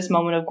kind of this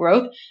moment of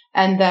growth,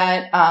 and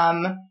that,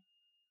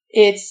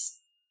 it's,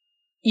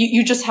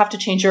 you just have to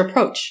change your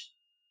approach.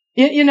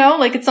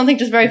 Like it's something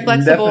just very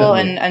flexible.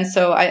 Definitely. And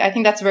so I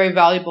think that's very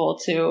valuable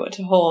to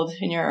hold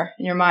in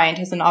your mind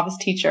as a novice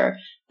teacher,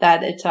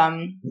 that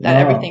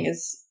everything it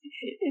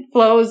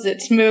flows,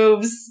 it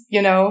moves,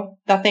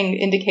 nothing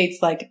indicates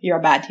like you're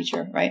a bad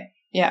teacher, right?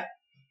 Yeah.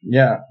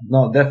 Yeah,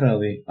 no,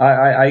 definitely.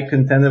 I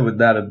contended with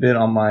that a bit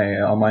on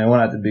my own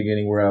at the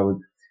beginning, where I would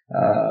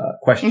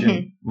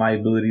question my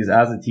abilities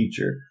as a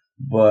teacher.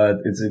 But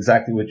it's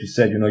exactly what you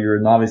said. You're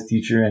a novice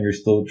teacher and you're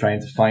still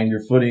trying to find your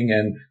footing,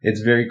 and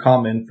it's very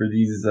common for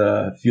these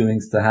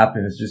feelings to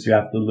happen. It's just you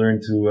have to learn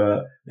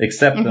to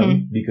accept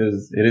them,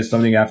 because it is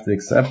something you have to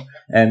accept,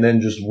 and then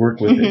just work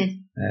with it.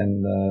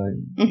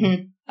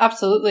 And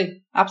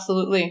Absolutely.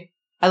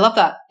 I love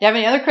that. Do you have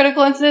any other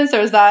critical incidents,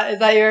 or is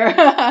that your?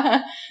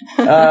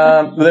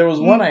 There was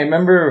one I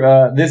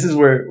remember. This is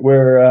where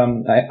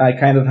I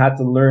kind of had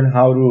to learn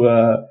how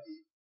to.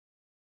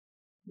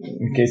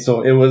 Okay,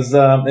 so it was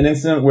an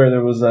incident where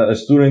there was a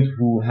student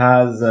who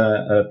has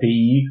a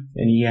PE,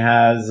 and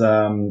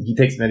he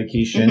takes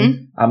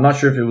medication. I'm not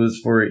sure if it was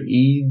for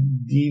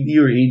ADD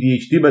or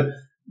ADHD, but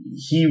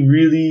he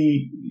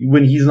really,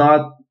 when he's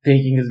not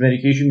taking his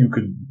medication, you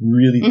could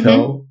really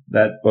tell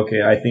that,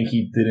 okay, I think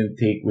he didn't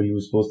take what he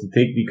was supposed to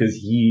take because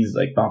he's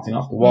like bouncing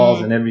off the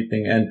walls and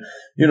everything. And,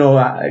 you know,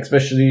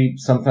 especially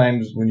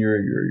sometimes when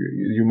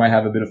you might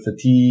have a bit of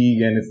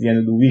fatigue and it's the end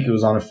of the week. It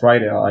was on a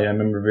Friday. I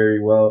remember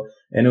very well.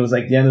 And it was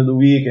like the end of the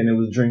week and it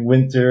was during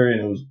winter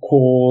and it was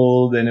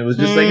cold and it was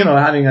just like, you know,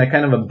 having a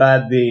kind of a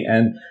bad day.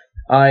 And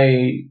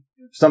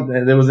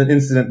there was an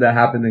incident that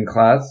happened in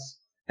class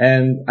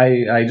and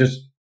I just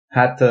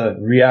had to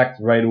react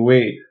right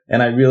away.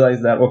 And I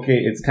realized that, okay,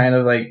 it's kind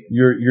of like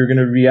you're going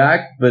to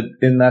react, but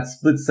in that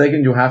split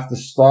second, you have to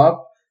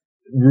stop,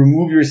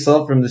 remove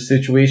yourself from the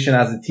situation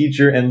as a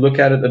teacher and look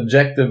at it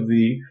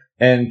objectively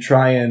and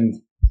try and,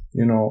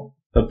 you know,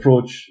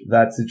 approach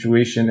that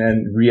situation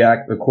and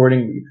react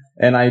accordingly.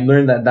 And I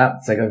learned that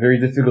that's like a very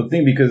difficult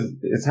thing because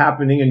it's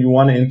happening and you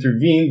want to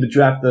intervene, but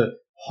you have to,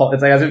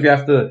 it's like as if you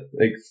have to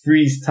like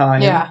freeze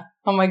time. Yeah.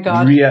 Oh my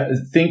God.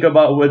 Think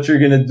about what you're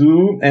going to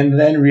do and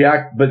then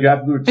react, but you have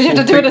to do it You have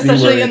to do it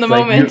essentially in the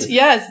moment.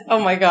 Yes.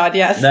 Oh my God.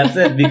 Yes. That's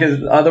it. Because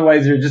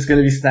otherwise you're just going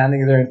to be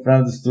standing there in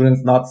front of the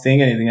students, not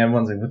saying anything.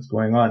 Everyone's like, what's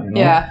going on? You know?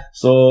 Yeah.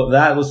 So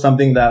that was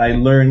something that I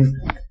learned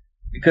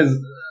because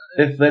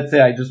if, let's say,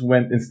 I just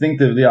went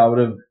instinctively, I would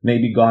have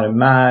maybe gotten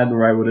mad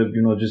or I would have,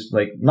 you know, just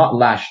like not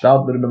lashed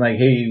out, but have been like,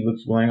 hey,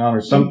 what's going on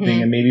or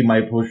something. And maybe my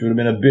approach would have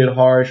been a bit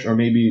harsh or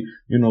maybe,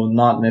 you know,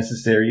 not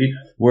necessary.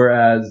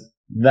 Whereas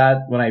that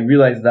when I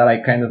realized that I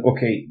kind of,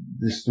 okay,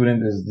 this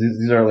student is,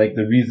 these are like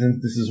the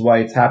reasons, this is why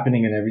it's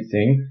happening and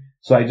everything.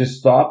 So I just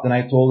stopped and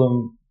I told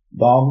him,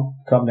 Dom,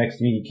 come next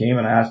to me. He came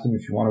and I asked him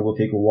if you want to go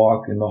take a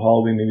walk in the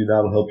hallway. Maybe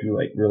that'll help you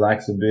like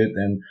relax a bit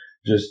and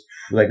just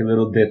like a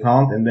little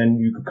détente. And then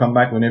you could come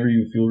back whenever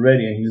you feel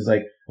ready. And he's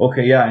like,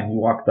 okay, yeah. And he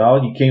walked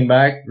out. He came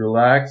back,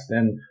 relaxed,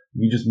 and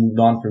we just moved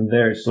on from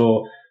there.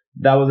 So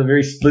that was a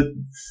very split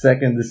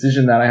second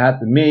decision that I had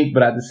to make.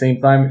 But at the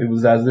same time, it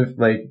was as if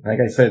like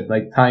I said,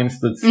 like time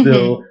stood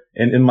still.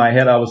 And in my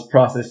head, I was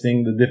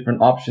processing the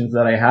different options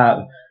that I had.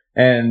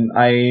 And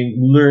I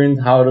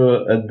learned how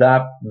to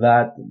adapt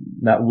that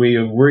way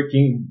of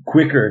working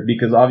quicker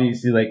because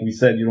obviously, like we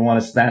said, you don't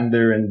want to stand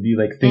there and be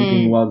like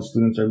thinking while the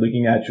students are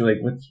looking at you like,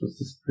 what's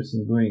this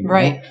person doing?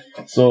 Right.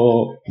 Know?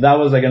 So that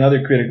was like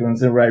another critical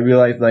incident where I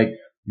realized like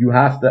you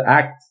have to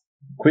act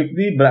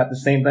quickly, but at the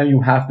same time, you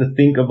have to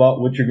think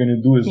about what you're going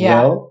to do as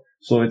well.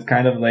 So it's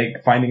kind of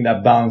like finding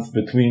that balance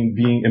between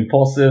being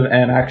impulsive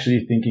and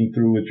actually thinking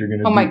through what you're going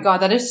to do. Oh my God,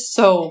 that is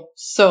so,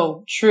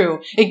 so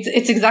true.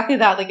 It's exactly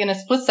that. Like in a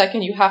split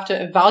second, you have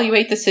to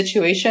evaluate the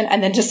situation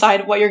and then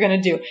decide what you're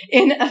going to do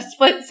in a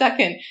split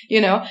second, you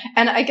know?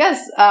 And I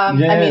guess, I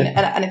mean,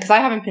 and cause I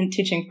haven't been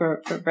teaching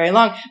for very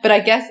long, but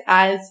I guess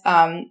as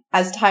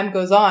time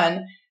goes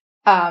on,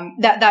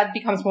 that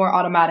becomes more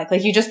automatic.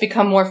 Like you just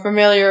become more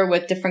familiar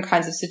with different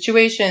kinds of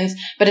situations.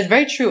 But it's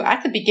very true.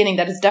 At the beginning,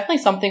 that is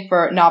definitely something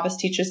for novice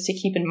teachers to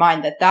keep in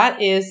mind,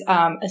 that is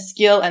a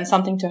skill and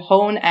something to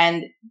hone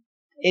and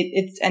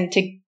and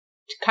to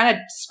kind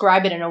of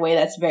describe it in a way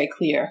that's very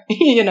clear.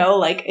 You know,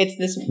 like it's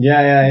this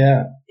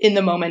in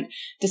the moment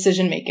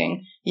decision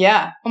making.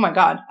 Yeah. Oh my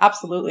God.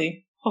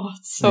 Absolutely. Oh,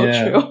 it's so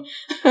true.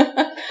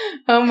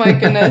 Oh my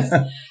goodness.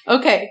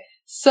 Okay.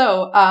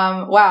 So,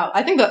 wow,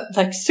 I think that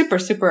like super,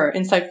 super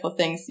insightful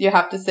things you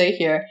have to say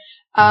here.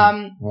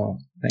 Well,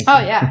 thank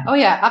you. Oh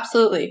yeah,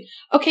 absolutely.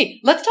 Okay,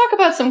 let's talk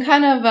about some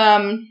kind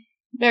of,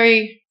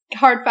 very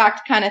hard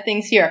fact kind of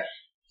things here.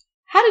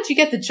 How did you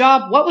get the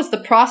job? What was the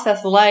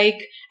process like?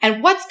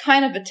 And what's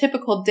kind of a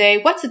typical day?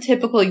 What's a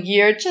typical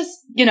year? Just,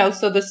 you know,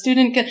 so the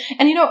student can,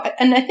 and you know,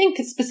 and I think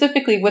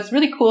specifically what's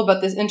really cool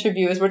about this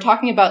interview is we're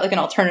talking about like an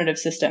alternative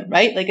system,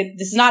 right? Like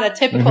this is not a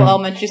typical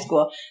elementary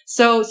school.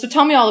 So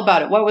tell me all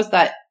about it. What was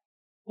that?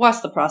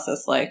 What's the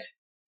process like?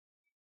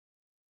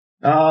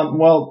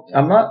 Well,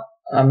 I'm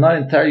not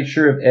entirely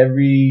sure if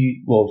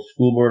every,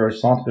 school board or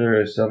centre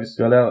or service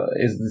scolaire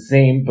is the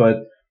same, but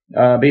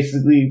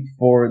basically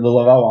for the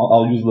Laval,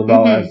 I'll use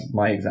Laval as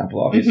my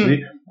example,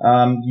 obviously.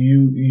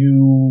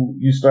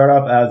 You start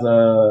off as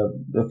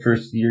a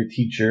first year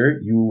teacher.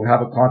 You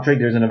have a contract.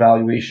 There's an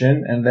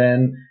evaluation, and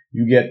then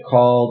you get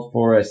called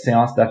for a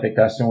séance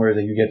d'affectation where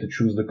you get to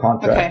choose the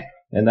contract. Okay.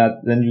 And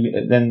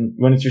then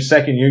when it's your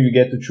second year, you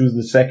get to choose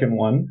the second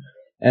one.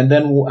 And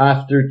then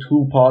after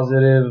 2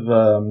 positive,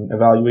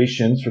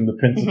 evaluations from the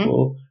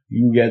principal,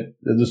 you get,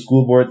 the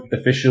school board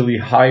officially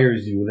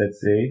hires you, let's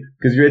say,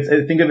 because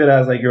think of it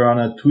as like you're on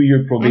a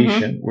 2-year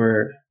probation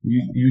where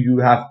you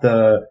have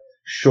to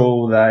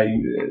show that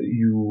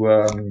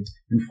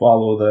you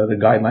follow the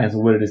guidelines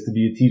of what it is to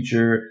be a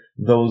teacher.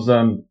 Those,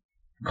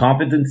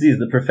 competencies,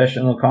 the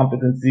professional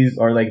competencies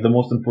are like the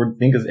most important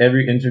thing because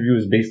every interview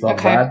is based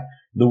off that.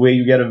 The way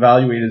you get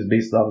evaluated is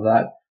based off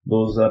that.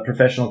 Those,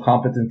 professional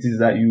competencies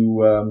that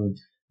you,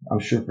 I'm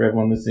sure for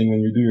everyone listening, when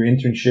you do your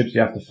internships,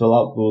 you have to fill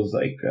out those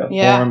like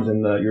forms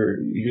and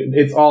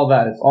it's all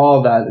that. It's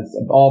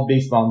all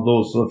based on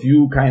those. So if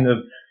you kind of,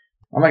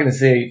 I'm not going to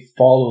say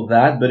follow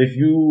that, but if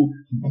you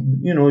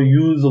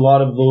use a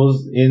lot of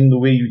those in the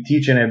way you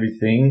teach and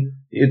everything,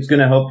 it's going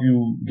to help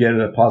you get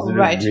a positive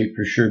Right. grade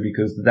for sure,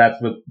 because that's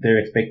what their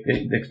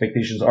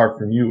expectations are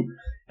from you.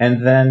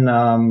 And then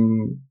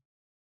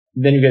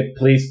you get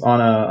placed on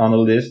a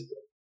list,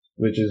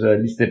 which is a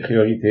liste de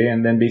priorité.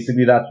 And then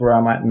basically that's where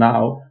I'm at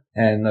now.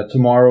 And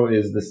tomorrow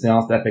is the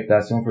séance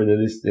d'affectation for the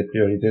liste de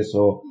priorité.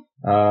 So,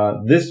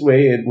 this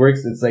way it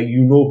works. It's like,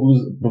 you know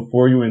who's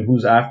before you and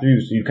who's after you.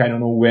 So you kind of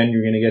know when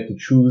you're going to get to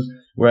choose.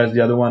 Whereas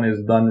the other one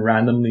is done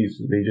randomly.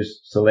 So they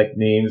just select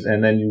names,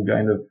 and then you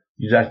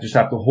just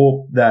have to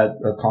hope that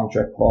a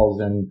contract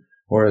falls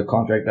or a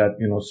contract that,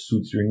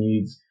 suits your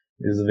needs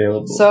is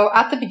available. So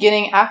at the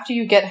beginning, after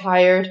you get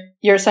hired,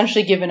 you're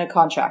essentially given a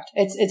contract.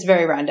 It's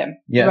very random.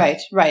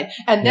 Yes. Right.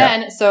 And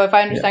then, so if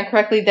I understand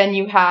correctly, then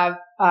you have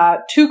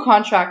 2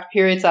 contract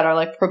periods that are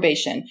like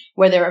probation,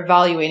 where they're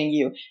evaluating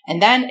you.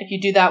 And then if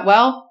you do that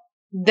well,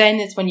 then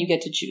it's when you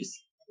get to choose,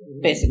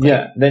 basically.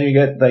 Yeah. Then you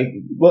get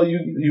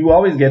you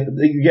always get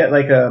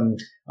like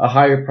a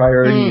higher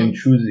priority in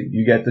choosing.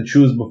 You get to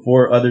choose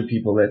before other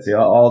people. Let's say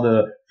all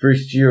the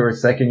first year or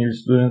second year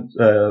students,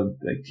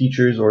 like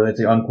teachers, or let's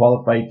say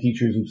unqualified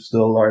teachers who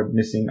still are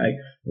missing like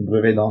the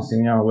brevet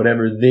d'enseignant or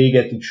whatever, they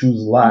get to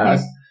choose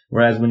last.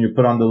 Whereas when you're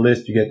put on the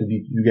list, you get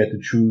to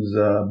choose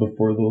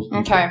before those people.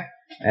 Okay.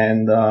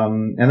 And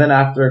then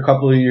after a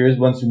couple of years,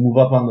 once you move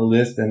up on the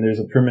list and there's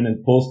a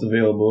permanent post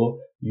available,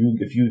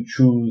 if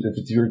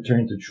it's your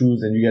turn to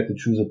choose and you get to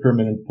choose a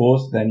permanent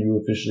post, then you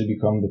officially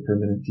become the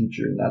permanent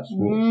teacher in that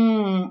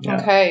school.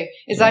 Okay.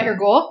 Is that your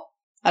goal?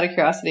 Out of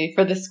curiosity,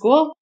 for this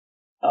school?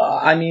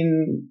 I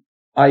mean,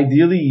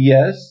 ideally,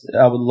 yes.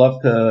 I would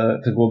love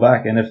to go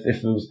back, and if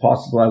it was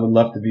possible, I would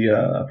love to be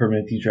a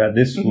permanent teacher at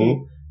this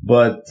school.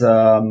 But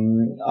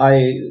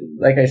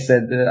like I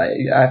said,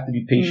 I have to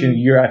be patient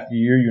year after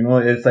year.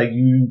 It's like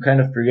you kind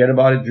of forget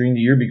about it during the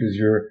year because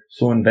you're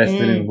so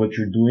invested in what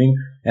you're doing.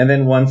 And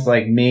then once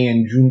like May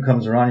and June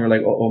comes around, you're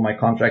like, oh, my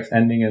contract's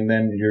ending. And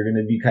then you're going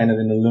to be kind of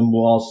in a limbo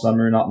all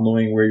summer, not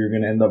knowing where you're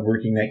going to end up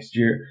working next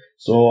year.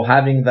 So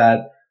having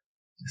that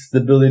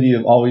stability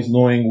of always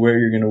knowing where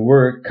you're going to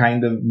work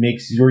kind of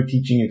makes your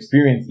teaching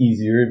experience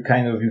easier.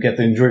 You get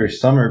to enjoy your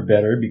summer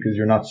better because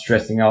you're not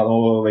stressing out,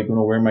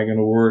 where am I going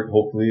to work?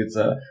 Hopefully it's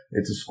a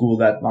school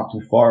that's not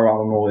too far. I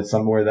don't know. It's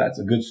somewhere that's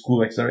a good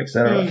school, et cetera, et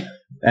cetera.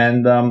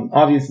 And,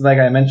 obviously, like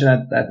I mentioned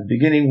at the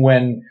beginning,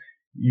 when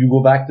you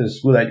go back to the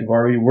school that you've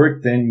already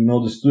worked in, you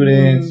know the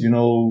students, you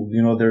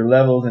know their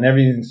levels and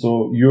everything.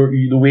 So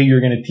the way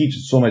you're going to teach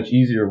is so much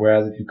easier.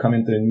 Whereas if you come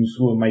into a new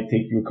school, it might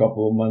take you a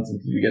couple of months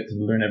until you get to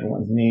learn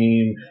everyone's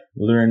name,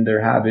 learn their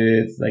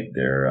habits, like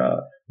their,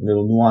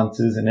 little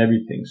nuances and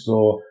everything.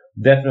 So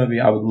definitely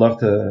I would love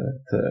to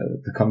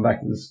come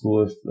back to the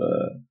school if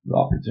the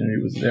opportunity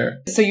was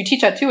there. So you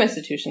teach at 2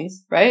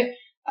 institutions, right?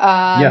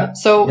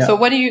 So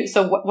what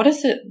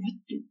is it?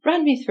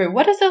 Run me through.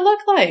 What does it look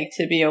like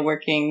to be a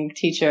working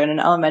teacher in an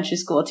elementary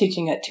school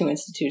teaching at 2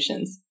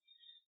 institutions?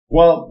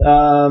 Well,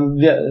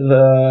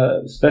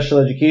 the special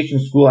education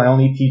school, I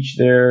only teach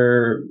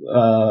there,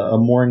 a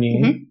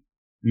morning.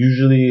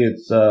 Usually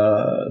it's,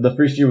 the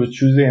first year was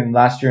Tuesday and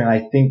last year, and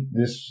I think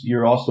this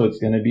year also it's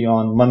going to be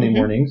on Monday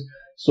mornings.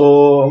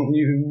 So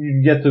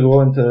you get to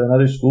go into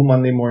another school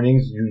Monday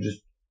mornings. You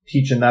just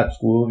teach in that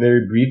school,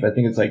 very brief. I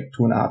think it's like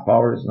 2.5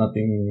 hours,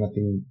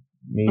 nothing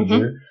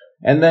major.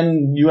 And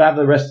then you have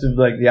the rest of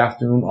like the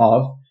afternoon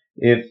off.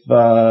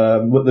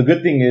 What the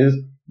good thing is,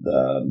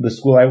 the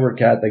school I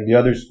work at, like the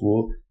other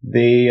school,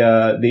 they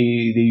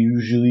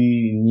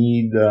usually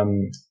need,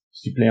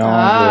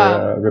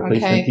 suppléants or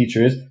replacement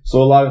teachers.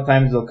 So a lot of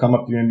times they'll come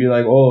up to you and be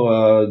like,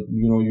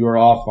 you're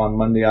off on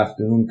Monday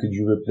afternoon. Could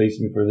you replace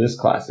me for this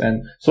class?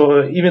 And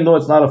so even though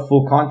it's not a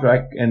full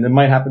contract, and it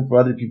might happen for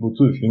other people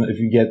too, if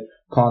you get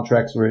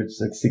contracts where it's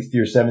like 60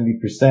 or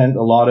 70%,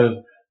 a lot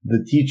of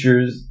the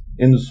teachers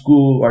in the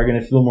school are going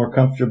to feel more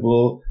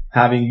comfortable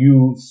having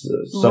you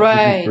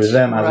substitute for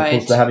them as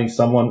opposed to having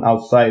someone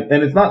outside.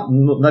 And it's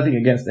nothing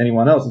against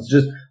anyone else. It's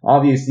just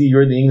obviously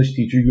you're the English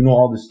teacher, you know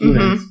all the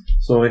students.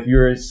 So if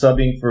you're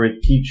subbing for a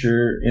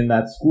teacher in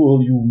that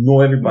school, you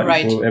know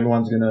everybody. So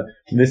everyone's going to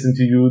listen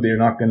to you. They're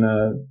not going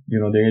to, they're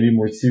going to be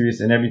more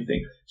serious and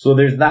everything. So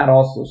there's that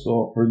also.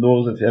 So for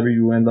those, if ever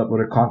you end up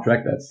with a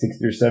contract that's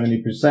 60 or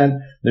 70%,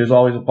 there's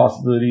always a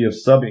possibility of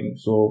subbing.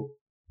 So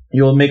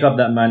you'll make up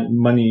that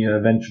money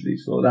eventually.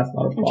 So that's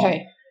not a problem.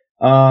 Okay.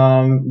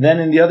 Then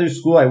in the other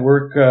school, I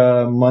work,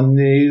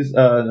 Mondays,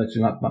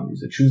 actually not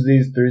Mondays,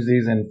 Tuesdays,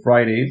 Thursdays, and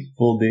Fridays,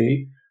 full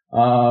day.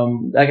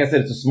 Like I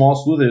said, it's a small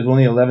school. There's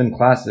only 11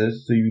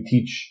 classes, so you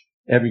teach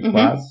every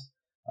class.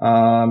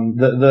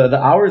 The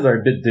hours are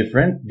a bit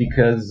different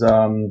because,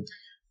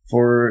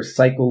 for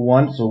cycle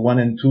 1, so 1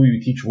 and 2, you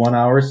teach 1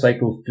 hour.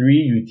 Cycle 3,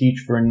 you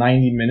teach for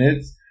 90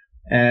 minutes.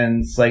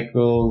 And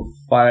cycle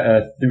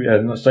 2, 3,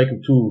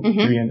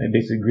 and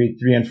basically grade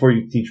 3 and 4,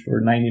 you teach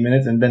for 90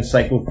 minutes. And then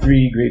cycle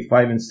 3, grade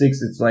 5 and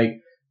 6, it's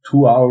like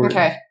 2 hours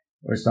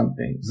or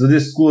something. So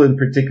this school in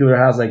particular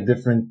has like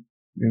different,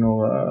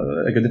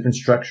 like a different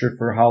structure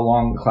for how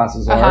long the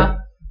classes are.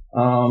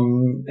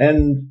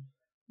 And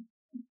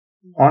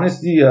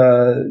honestly,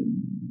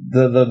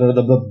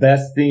 the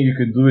best thing you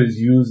could do is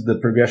use the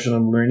progression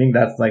of learning.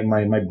 That's like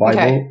my Bible.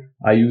 Okay.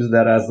 I use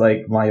that as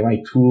like my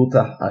tool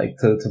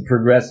to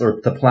progress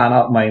or to plan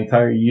out my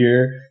entire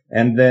year.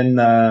 And then,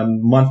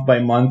 month by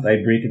month,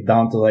 I break it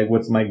down to like,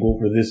 what's my goal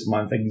for this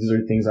month? Like, these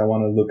are things I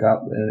want to look at,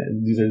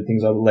 and these are the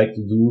things I would like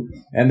to do.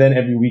 And then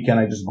every weekend,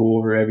 I just go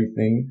over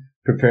everything,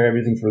 prepare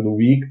everything for the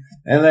week.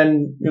 And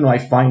then, I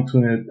fine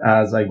tune it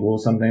as I go.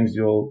 Sometimes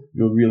you'll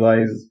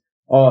realize,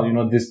 oh,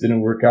 this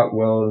didn't work out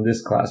well in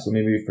this class. So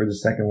maybe for the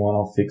second one,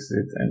 I'll fix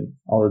it and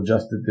I'll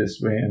adjust it this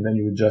way. And then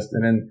you adjust.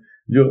 And then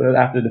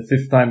after the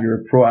fifth time,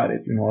 you're a pro at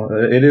it.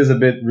 It is a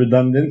bit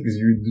redundant because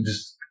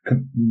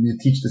you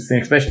teach the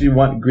same, especially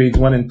grades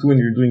 1 and 2, and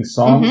you're doing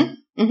songs.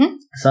 Mm-hmm. Mm-hmm.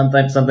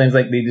 Sometimes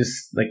like they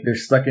just like they're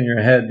stuck in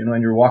your head,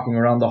 and you're walking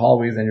around the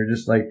hallways and you're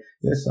just like,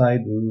 yes I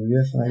do,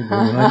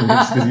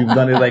 just because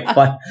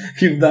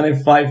you've done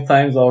it 5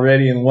 times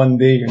already in one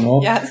day,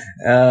 Yes.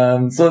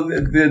 So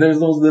there's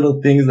those little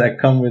things that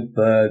come with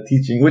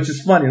teaching, which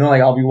is fun,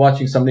 like I'll be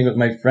watching something with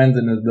my friends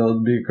and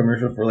there'll be a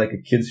commercial for like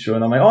a kids show,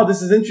 and I'm like, oh,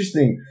 this is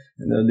interesting.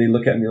 And then they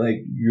look at me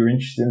like, you're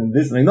interested in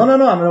this? I'm like, no,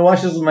 I'm going to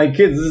watch this with my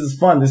kids. This is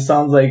fun. This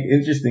sounds like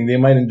interesting. They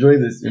might enjoy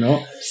this,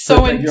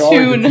 So in you're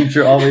tune. Always the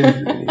teacher, always.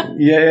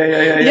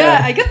 Yeah.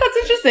 Yeah, I guess that's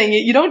interesting.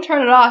 You don't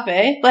turn it off,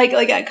 eh? Like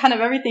kind of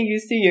everything you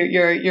see,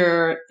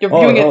 you're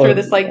viewing it through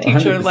this like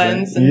teacher 100%.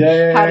 lens and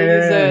how to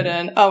use it,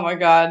 and oh my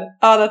god,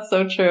 oh that's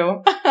so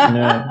true.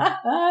 Yeah.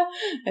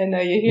 I know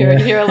you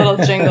hear a little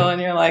jingle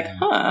and you're like,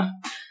 huh,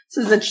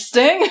 this is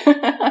interesting.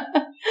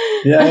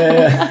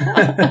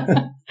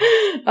 Yeah.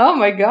 Oh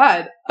my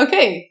god.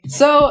 Okay,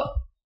 so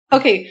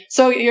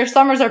your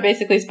summers are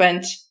basically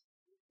spent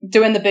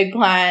doing the big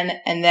plan,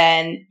 and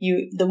then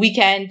the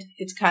weekend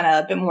it's kind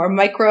of a bit more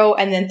micro,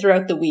 and then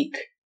throughout the week.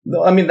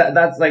 No, I mean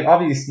that's like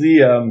obviously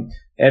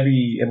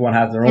everyone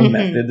has their own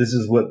method. This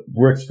is what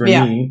works for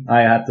me.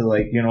 I had to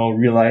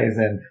realize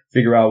and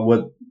figure out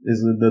what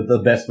is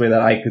the best way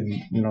that I could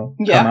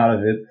come out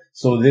of it.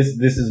 So this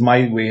is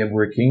my way of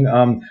working.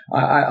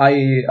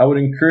 I would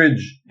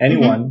encourage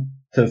anyone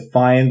to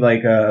find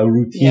like a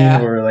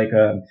routine or like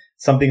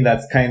something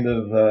that's kind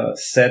of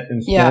set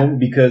in stone,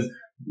 because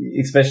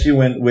especially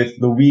with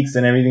the weeks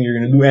and everything you're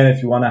going to do, and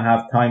if you want to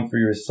have time for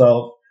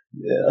yourself,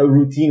 a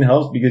routine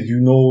helps because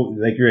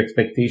like your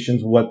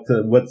expectations,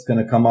 what's going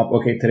to come up.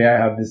 Okay, today I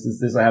have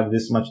this, I have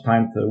this much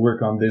time to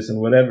work on this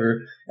and whatever.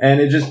 And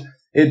it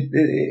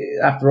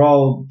after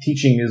all,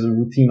 teaching is a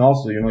routine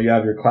also. You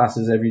have your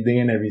classes every day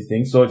and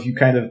everything. So if you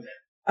kind of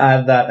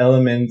add that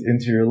element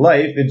into your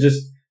life, it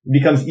just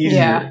becomes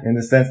easier in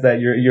the sense that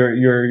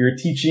you're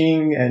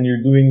teaching and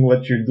you're doing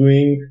what you're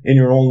doing in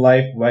your own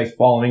life by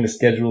following the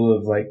schedule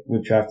of like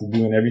what you have to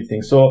do and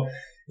everything. So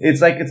it's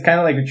kind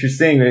of like what you're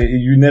saying.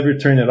 You never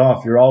turn it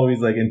off. You're always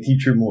like in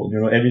teacher mode.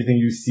 Everything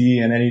you see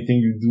and anything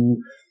you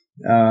do,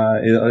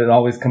 it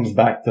always comes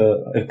back to,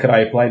 could I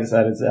apply this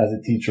as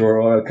a teacher,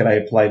 or could I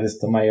apply this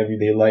to my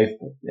everyday life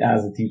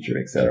as a teacher,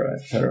 et cetera,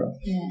 et cetera.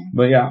 Yeah.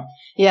 But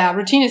yeah,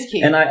 routine is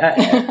key. And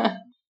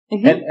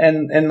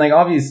and like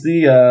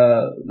obviously,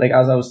 like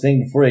as I was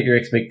saying before, like your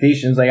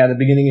expectations, like at the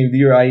beginning of the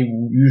year, I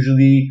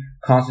usually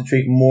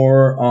concentrate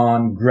more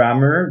on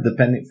grammar,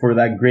 depending for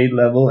that grade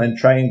level, and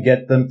try and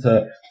get them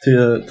to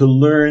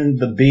learn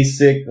the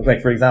basic,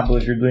 like for example,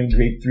 if you're doing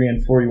grade 3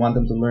 and 4, you want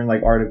them to learn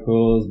like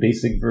articles,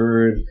 basic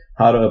verbs,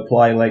 how to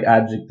apply like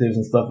adjectives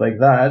and stuff like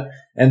that.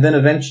 And then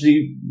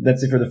eventually,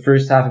 let's say for the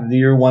first half of the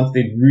year, once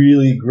they've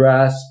really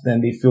grasped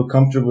and they feel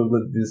comfortable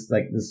with this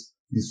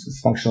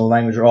functional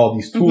language or all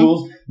these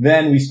tools,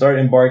 then we start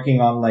embarking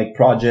on like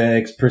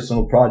projects,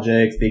 personal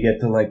projects. They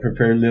get to like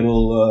prepare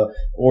little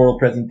oral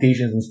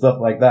presentations and stuff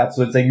like that.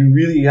 So it's like you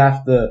really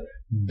have to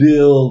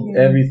build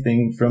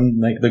everything from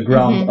like the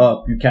ground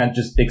up. You can't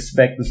just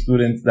expect the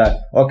students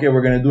that, okay,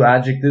 we're going to do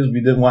adjectives.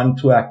 We did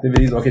 1-2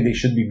 activities. Okay, they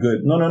should be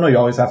good. No. You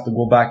always have to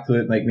go back to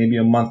it like maybe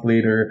a month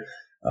later.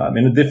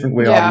 In a different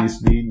way,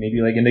 obviously, maybe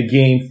like in a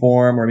game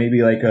form, or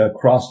maybe like a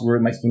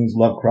crossword. My students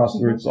love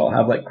crosswords, so I'll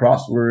have like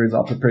crosswords.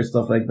 I'll prepare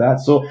stuff like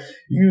that. So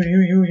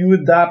you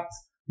adapt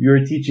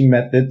your teaching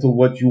method to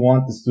what you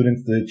want the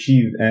students to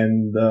achieve.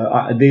 And,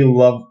 they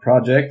love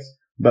projects,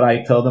 but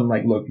I tell them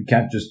like, look, you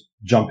can't just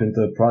jump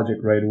into a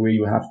project right away.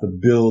 You have to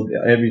build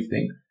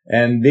everything.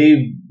 And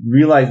they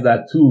realized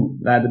that too.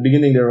 At the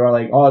beginning, they were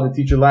like, oh, the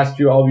teacher last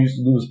year, all we used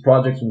to do was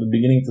projects from the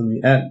beginning to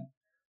the end.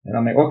 And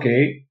I'm like,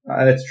 okay,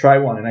 let's try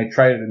one. And I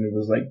tried it, and it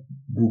was like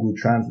Google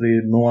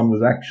Translate. No one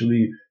was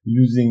actually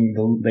using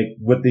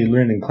what they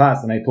learned in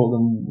class. And I told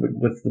them,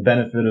 what's the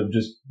benefit of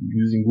just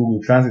using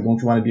Google Translate?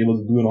 Don't you want to be able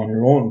to do it on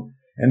your own?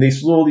 And they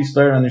slowly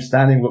started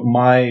understanding what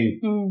my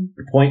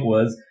point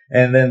was.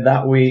 And then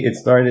that way it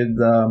started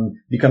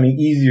becoming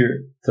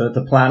easier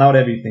to plan out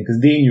everything,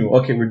 because they knew,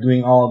 okay, we're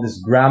doing all of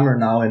this grammar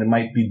now, and it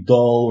might be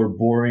dull or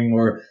boring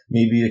or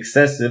maybe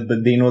excessive,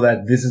 but they know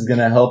that this is going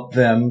to help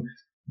them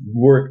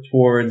work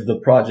towards the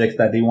projects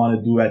that they want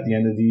to do at the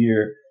end of the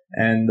year.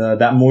 And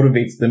that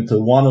motivates them to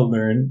want to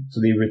learn, so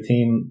they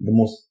retain the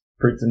most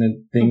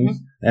pertinent things.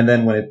 And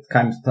then when it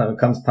comes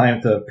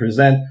time to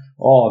present,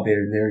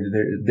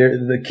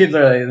 the kids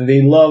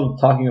they love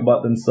talking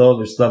about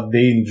themselves or stuff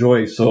they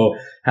enjoy. So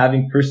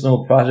having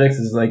personal projects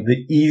is like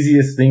the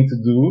easiest thing to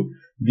do,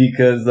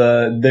 because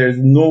there's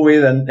no way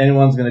that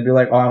anyone's going to be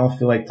like, oh, I don't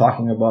feel like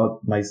talking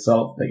about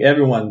myself. Like,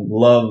 everyone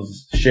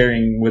loves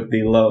sharing what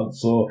they love.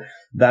 So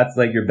that's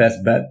like your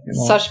best bet. You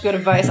know? Such good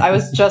advice. I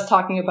was just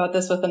talking about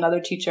this with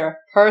another teacher.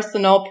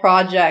 Personal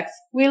projects.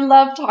 We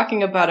love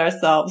talking about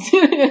ourselves.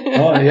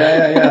 Oh,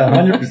 yeah.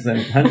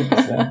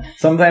 100%.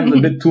 Sometimes a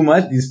bit too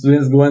much. These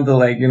students go into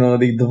like,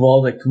 they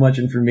divulge like too much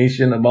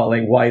information about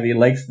like why they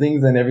like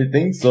things and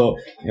everything. So,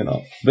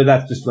 but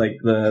that's just like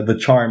the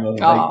charm of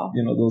like,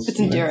 those it's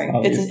students, endearing.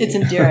 obviously. It's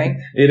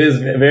endearing. It is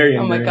very endearing.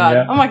 Oh my God.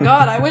 Yeah. Oh my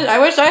God. I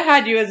wish I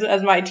had you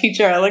as my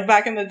teacher, like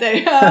back in the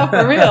day.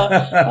 For real.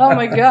 Oh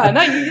my God.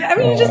 No,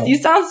 you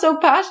sound so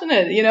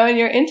passionate, and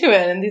you're into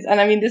it. And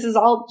this is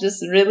all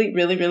just really,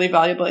 really, really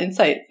valuable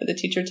insight for the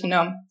teacher to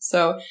know.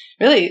 So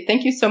really,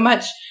 thank you so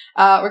much.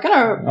 We're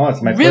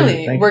it's my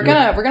pleasure. We're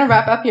gonna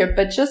wrap up here,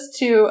 but just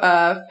to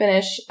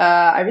finish,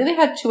 I really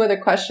had two other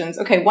questions.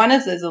 Okay, one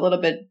is a little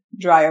bit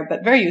drier,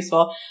 but very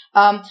useful.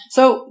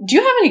 So do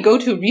you have any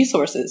go-to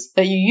resources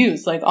that you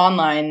use, like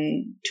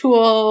online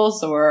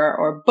tools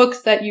or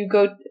books that you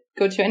go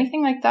to,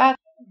 anything like that?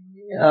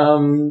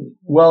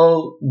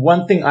 Well,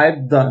 one thing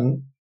I've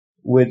done,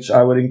 which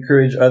I would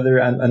encourage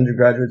other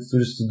undergraduate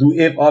students to do,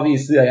 if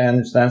obviously I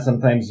understand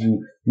sometimes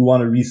you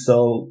want to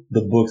resell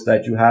the books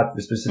that you have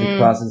for specific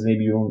classes,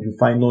 maybe you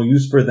find no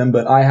use for them,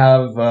 but I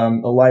have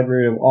a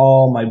library of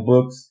all my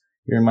books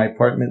here in my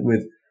apartment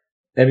with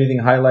everything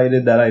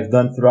highlighted that I've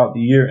done throughout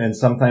the year, and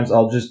sometimes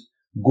I'll just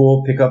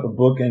go pick up a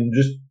book and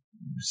just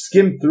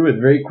skim through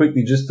it very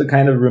quickly just to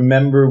kind of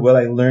remember what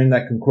I learned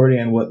at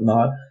Concordia and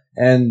whatnot.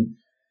 And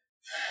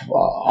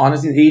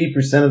honestly,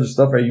 80% of the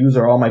stuff I use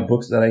are all my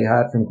books that I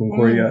had from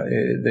Concordia.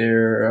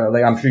 They're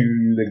like, I'm sure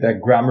you like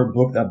that grammar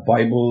book, that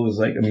Bible is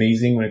like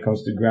amazing when it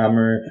comes to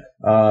grammar.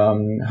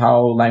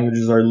 How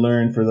languages are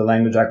learned for the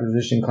language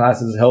acquisition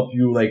classes help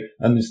you like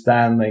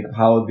understand like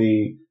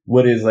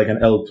what is like an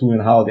L2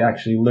 and how they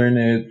actually learn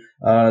it.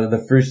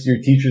 The first year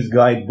teacher's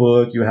guide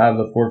book, you have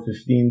the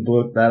 415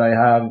 book that I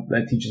have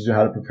that teaches you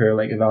how to prepare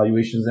like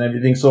evaluations and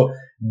everything. So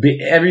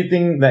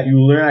everything that you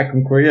learn at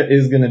Concordia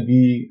is going to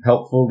be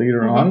helpful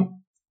later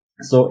on.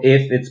 So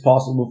if it's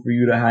possible for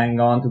you to hang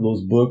on to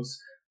those books,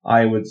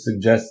 I would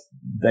suggest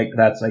like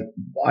that's like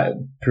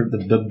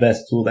the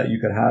best tool that you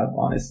could have,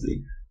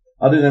 honestly.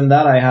 Other than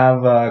that, I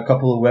have a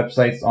couple of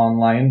websites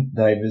online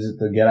that I visit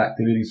to get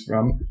activities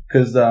from,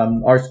 because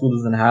our school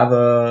doesn't have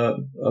a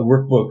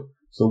workbook.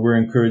 So we're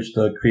encouraged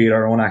to create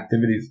our own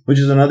activities, which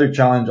is another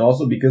challenge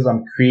also, because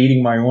I'm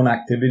creating my own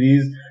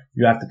activities.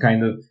 You have to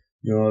kind of,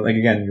 like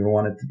again, you don't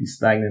want it to be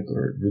stagnant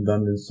or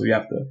redundant, so you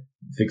have to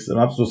fix them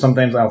up. So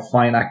sometimes I'll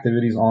find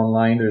activities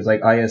online. There's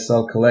like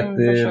ISL Collective.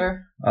 For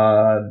sure.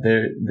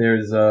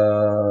 There's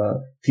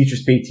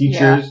Teachers Pay Teachers.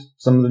 Yeah.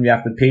 Some of them you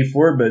have to pay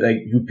for, but like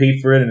you pay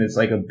for it and it's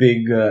like a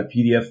big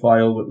PDF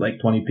file with like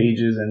 20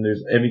 pages and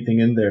there's everything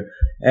in there.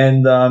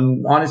 And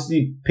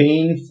honestly,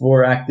 paying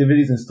for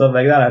activities and stuff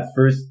like that at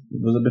first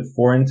was a bit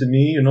foreign to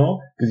me,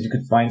 because you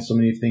could find so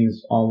many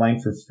things online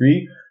for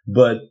free,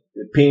 but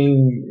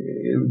paying,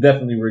 it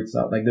definitely works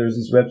out. Like there was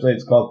this website,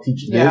 it's called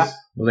Teach This. Yeah.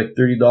 It was like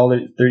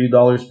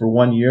 $30 for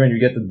 1 year, and you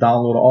get to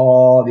download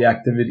all the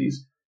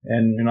activities.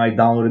 And, I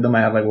downloaded them. I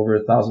have like over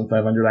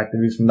 1,500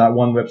 activities from that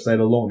one website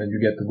alone, and you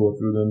get to go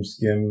through them,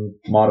 skim,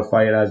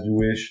 modify it as you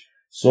wish.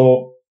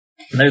 So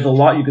there's a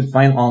lot you could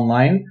find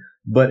online,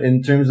 but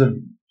in terms of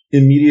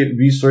immediate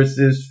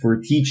resources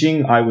for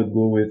teaching, I would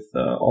go with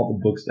all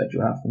the books that you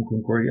have from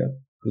Concordia,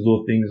 because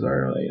those things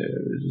are like,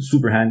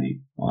 super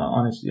handy.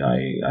 Honestly,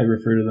 I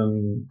refer to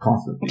them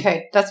constantly.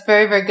 Okay, that's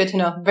very, very good to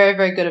know. Very,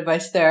 very good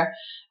advice there.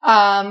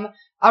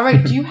 All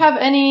right. Do you have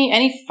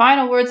any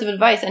final words of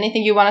advice?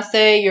 Anything you want to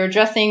say? You're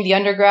addressing the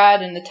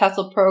undergrad and the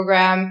TESOL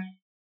program.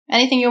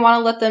 Anything you want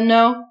to let them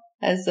know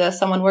as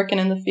someone working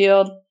in the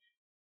field?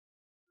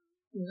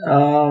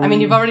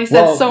 You've already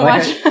said so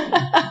much.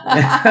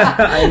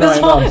 I know.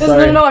 I'm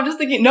sorry. No, I'm just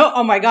thinking,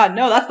 oh my God,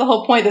 no, that's the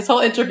whole point. This whole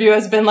interview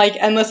has been like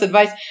endless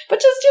advice,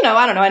 but just,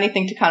 I don't know,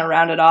 anything to kind of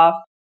round it off.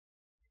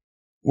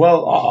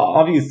 Well,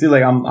 obviously,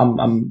 like, I'm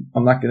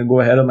not going to go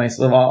ahead of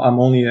myself. I'm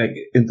only like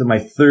into my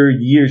third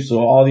year.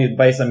 So all the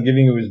advice I'm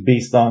giving you is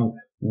based on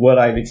what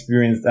I've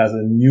experienced as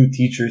a new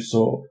teacher.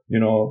 So,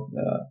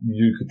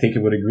 you could take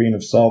it with a grain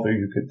of salt or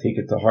you could take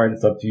it to heart.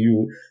 It's up to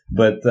you.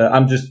 But,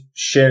 I'm just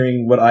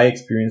sharing what I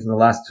experienced in the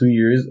last 2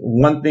 years.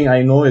 One thing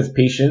I know is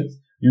patience.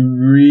 You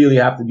really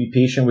have to be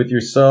patient with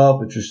yourself,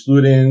 with your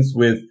students,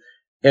 with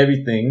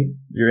everything,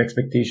 your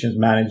expectations,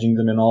 managing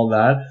them and all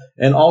that.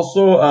 And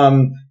also,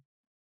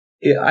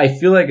 I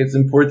feel like it's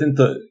important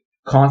to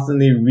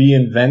constantly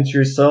reinvent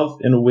yourself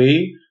in a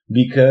way,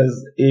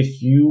 because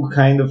if you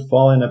kind of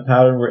fall in a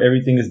pattern where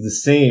everything is the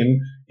same,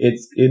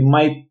 it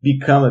might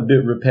become a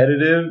bit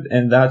repetitive,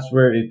 and that's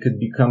where it could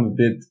become a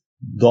bit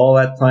dull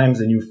at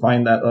times, and you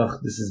find that,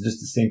 this is just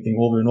the same thing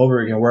over and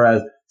over again.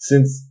 Whereas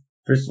since,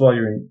 first of all,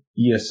 you're an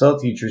ESL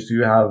teacher, so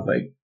you have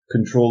like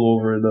control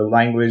over the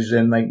language,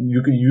 and like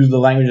you could use the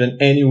language in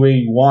any way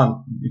you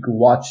want. You could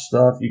watch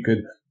stuff, you could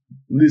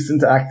listen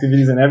to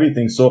activities and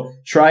everything. So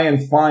try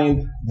and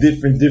find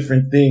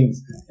different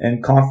things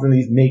and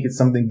constantly make it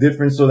something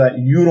different so that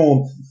you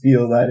don't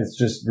feel that it's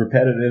just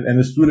repetitive and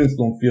the students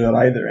don't feel it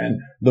either. And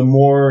the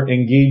more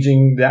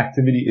engaging the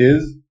activity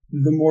is,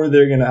 the more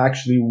they're going to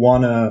actually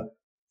want to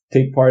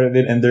take part of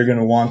it, and they're going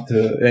to want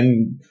to.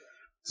 And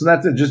so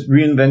that's it. Just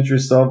reinvent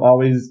yourself.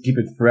 Always keep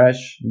it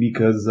fresh,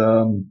 because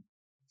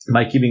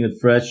by keeping it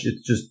fresh,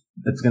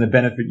 it's going to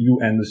benefit you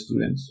and the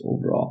students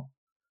overall.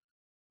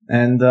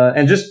 And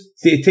just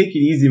take it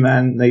easy,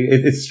 man. Like,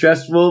 it's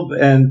stressful,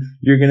 and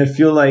you're going to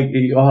feel like,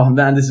 oh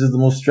man, this is the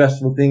most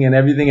stressful thing and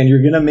everything. And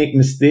you're going to make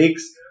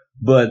mistakes,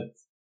 but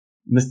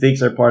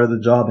mistakes are part of the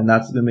job, and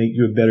that's going to make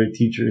you a better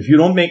teacher. If you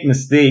don't make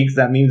mistakes,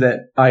 that means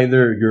that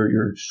either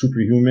you're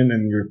superhuman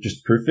and you're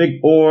just perfect,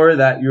 or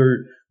that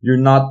you're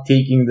not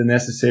taking the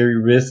necessary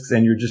risks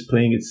and you're just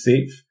playing it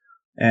safe.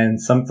 And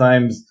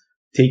sometimes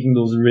taking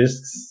those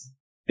risks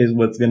is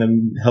what's going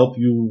to help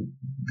you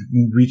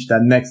reach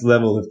that next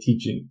level of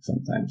teaching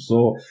sometimes.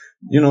 So,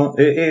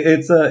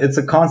 it's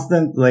a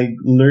constant, like,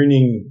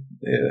 learning.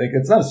 Like,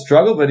 it's not a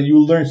struggle, but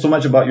you learn so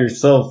much about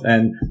yourself,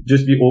 and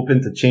just be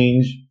open to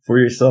change for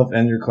yourself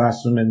and your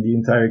classroom and the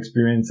entire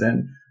experience,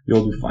 and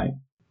you'll do fine.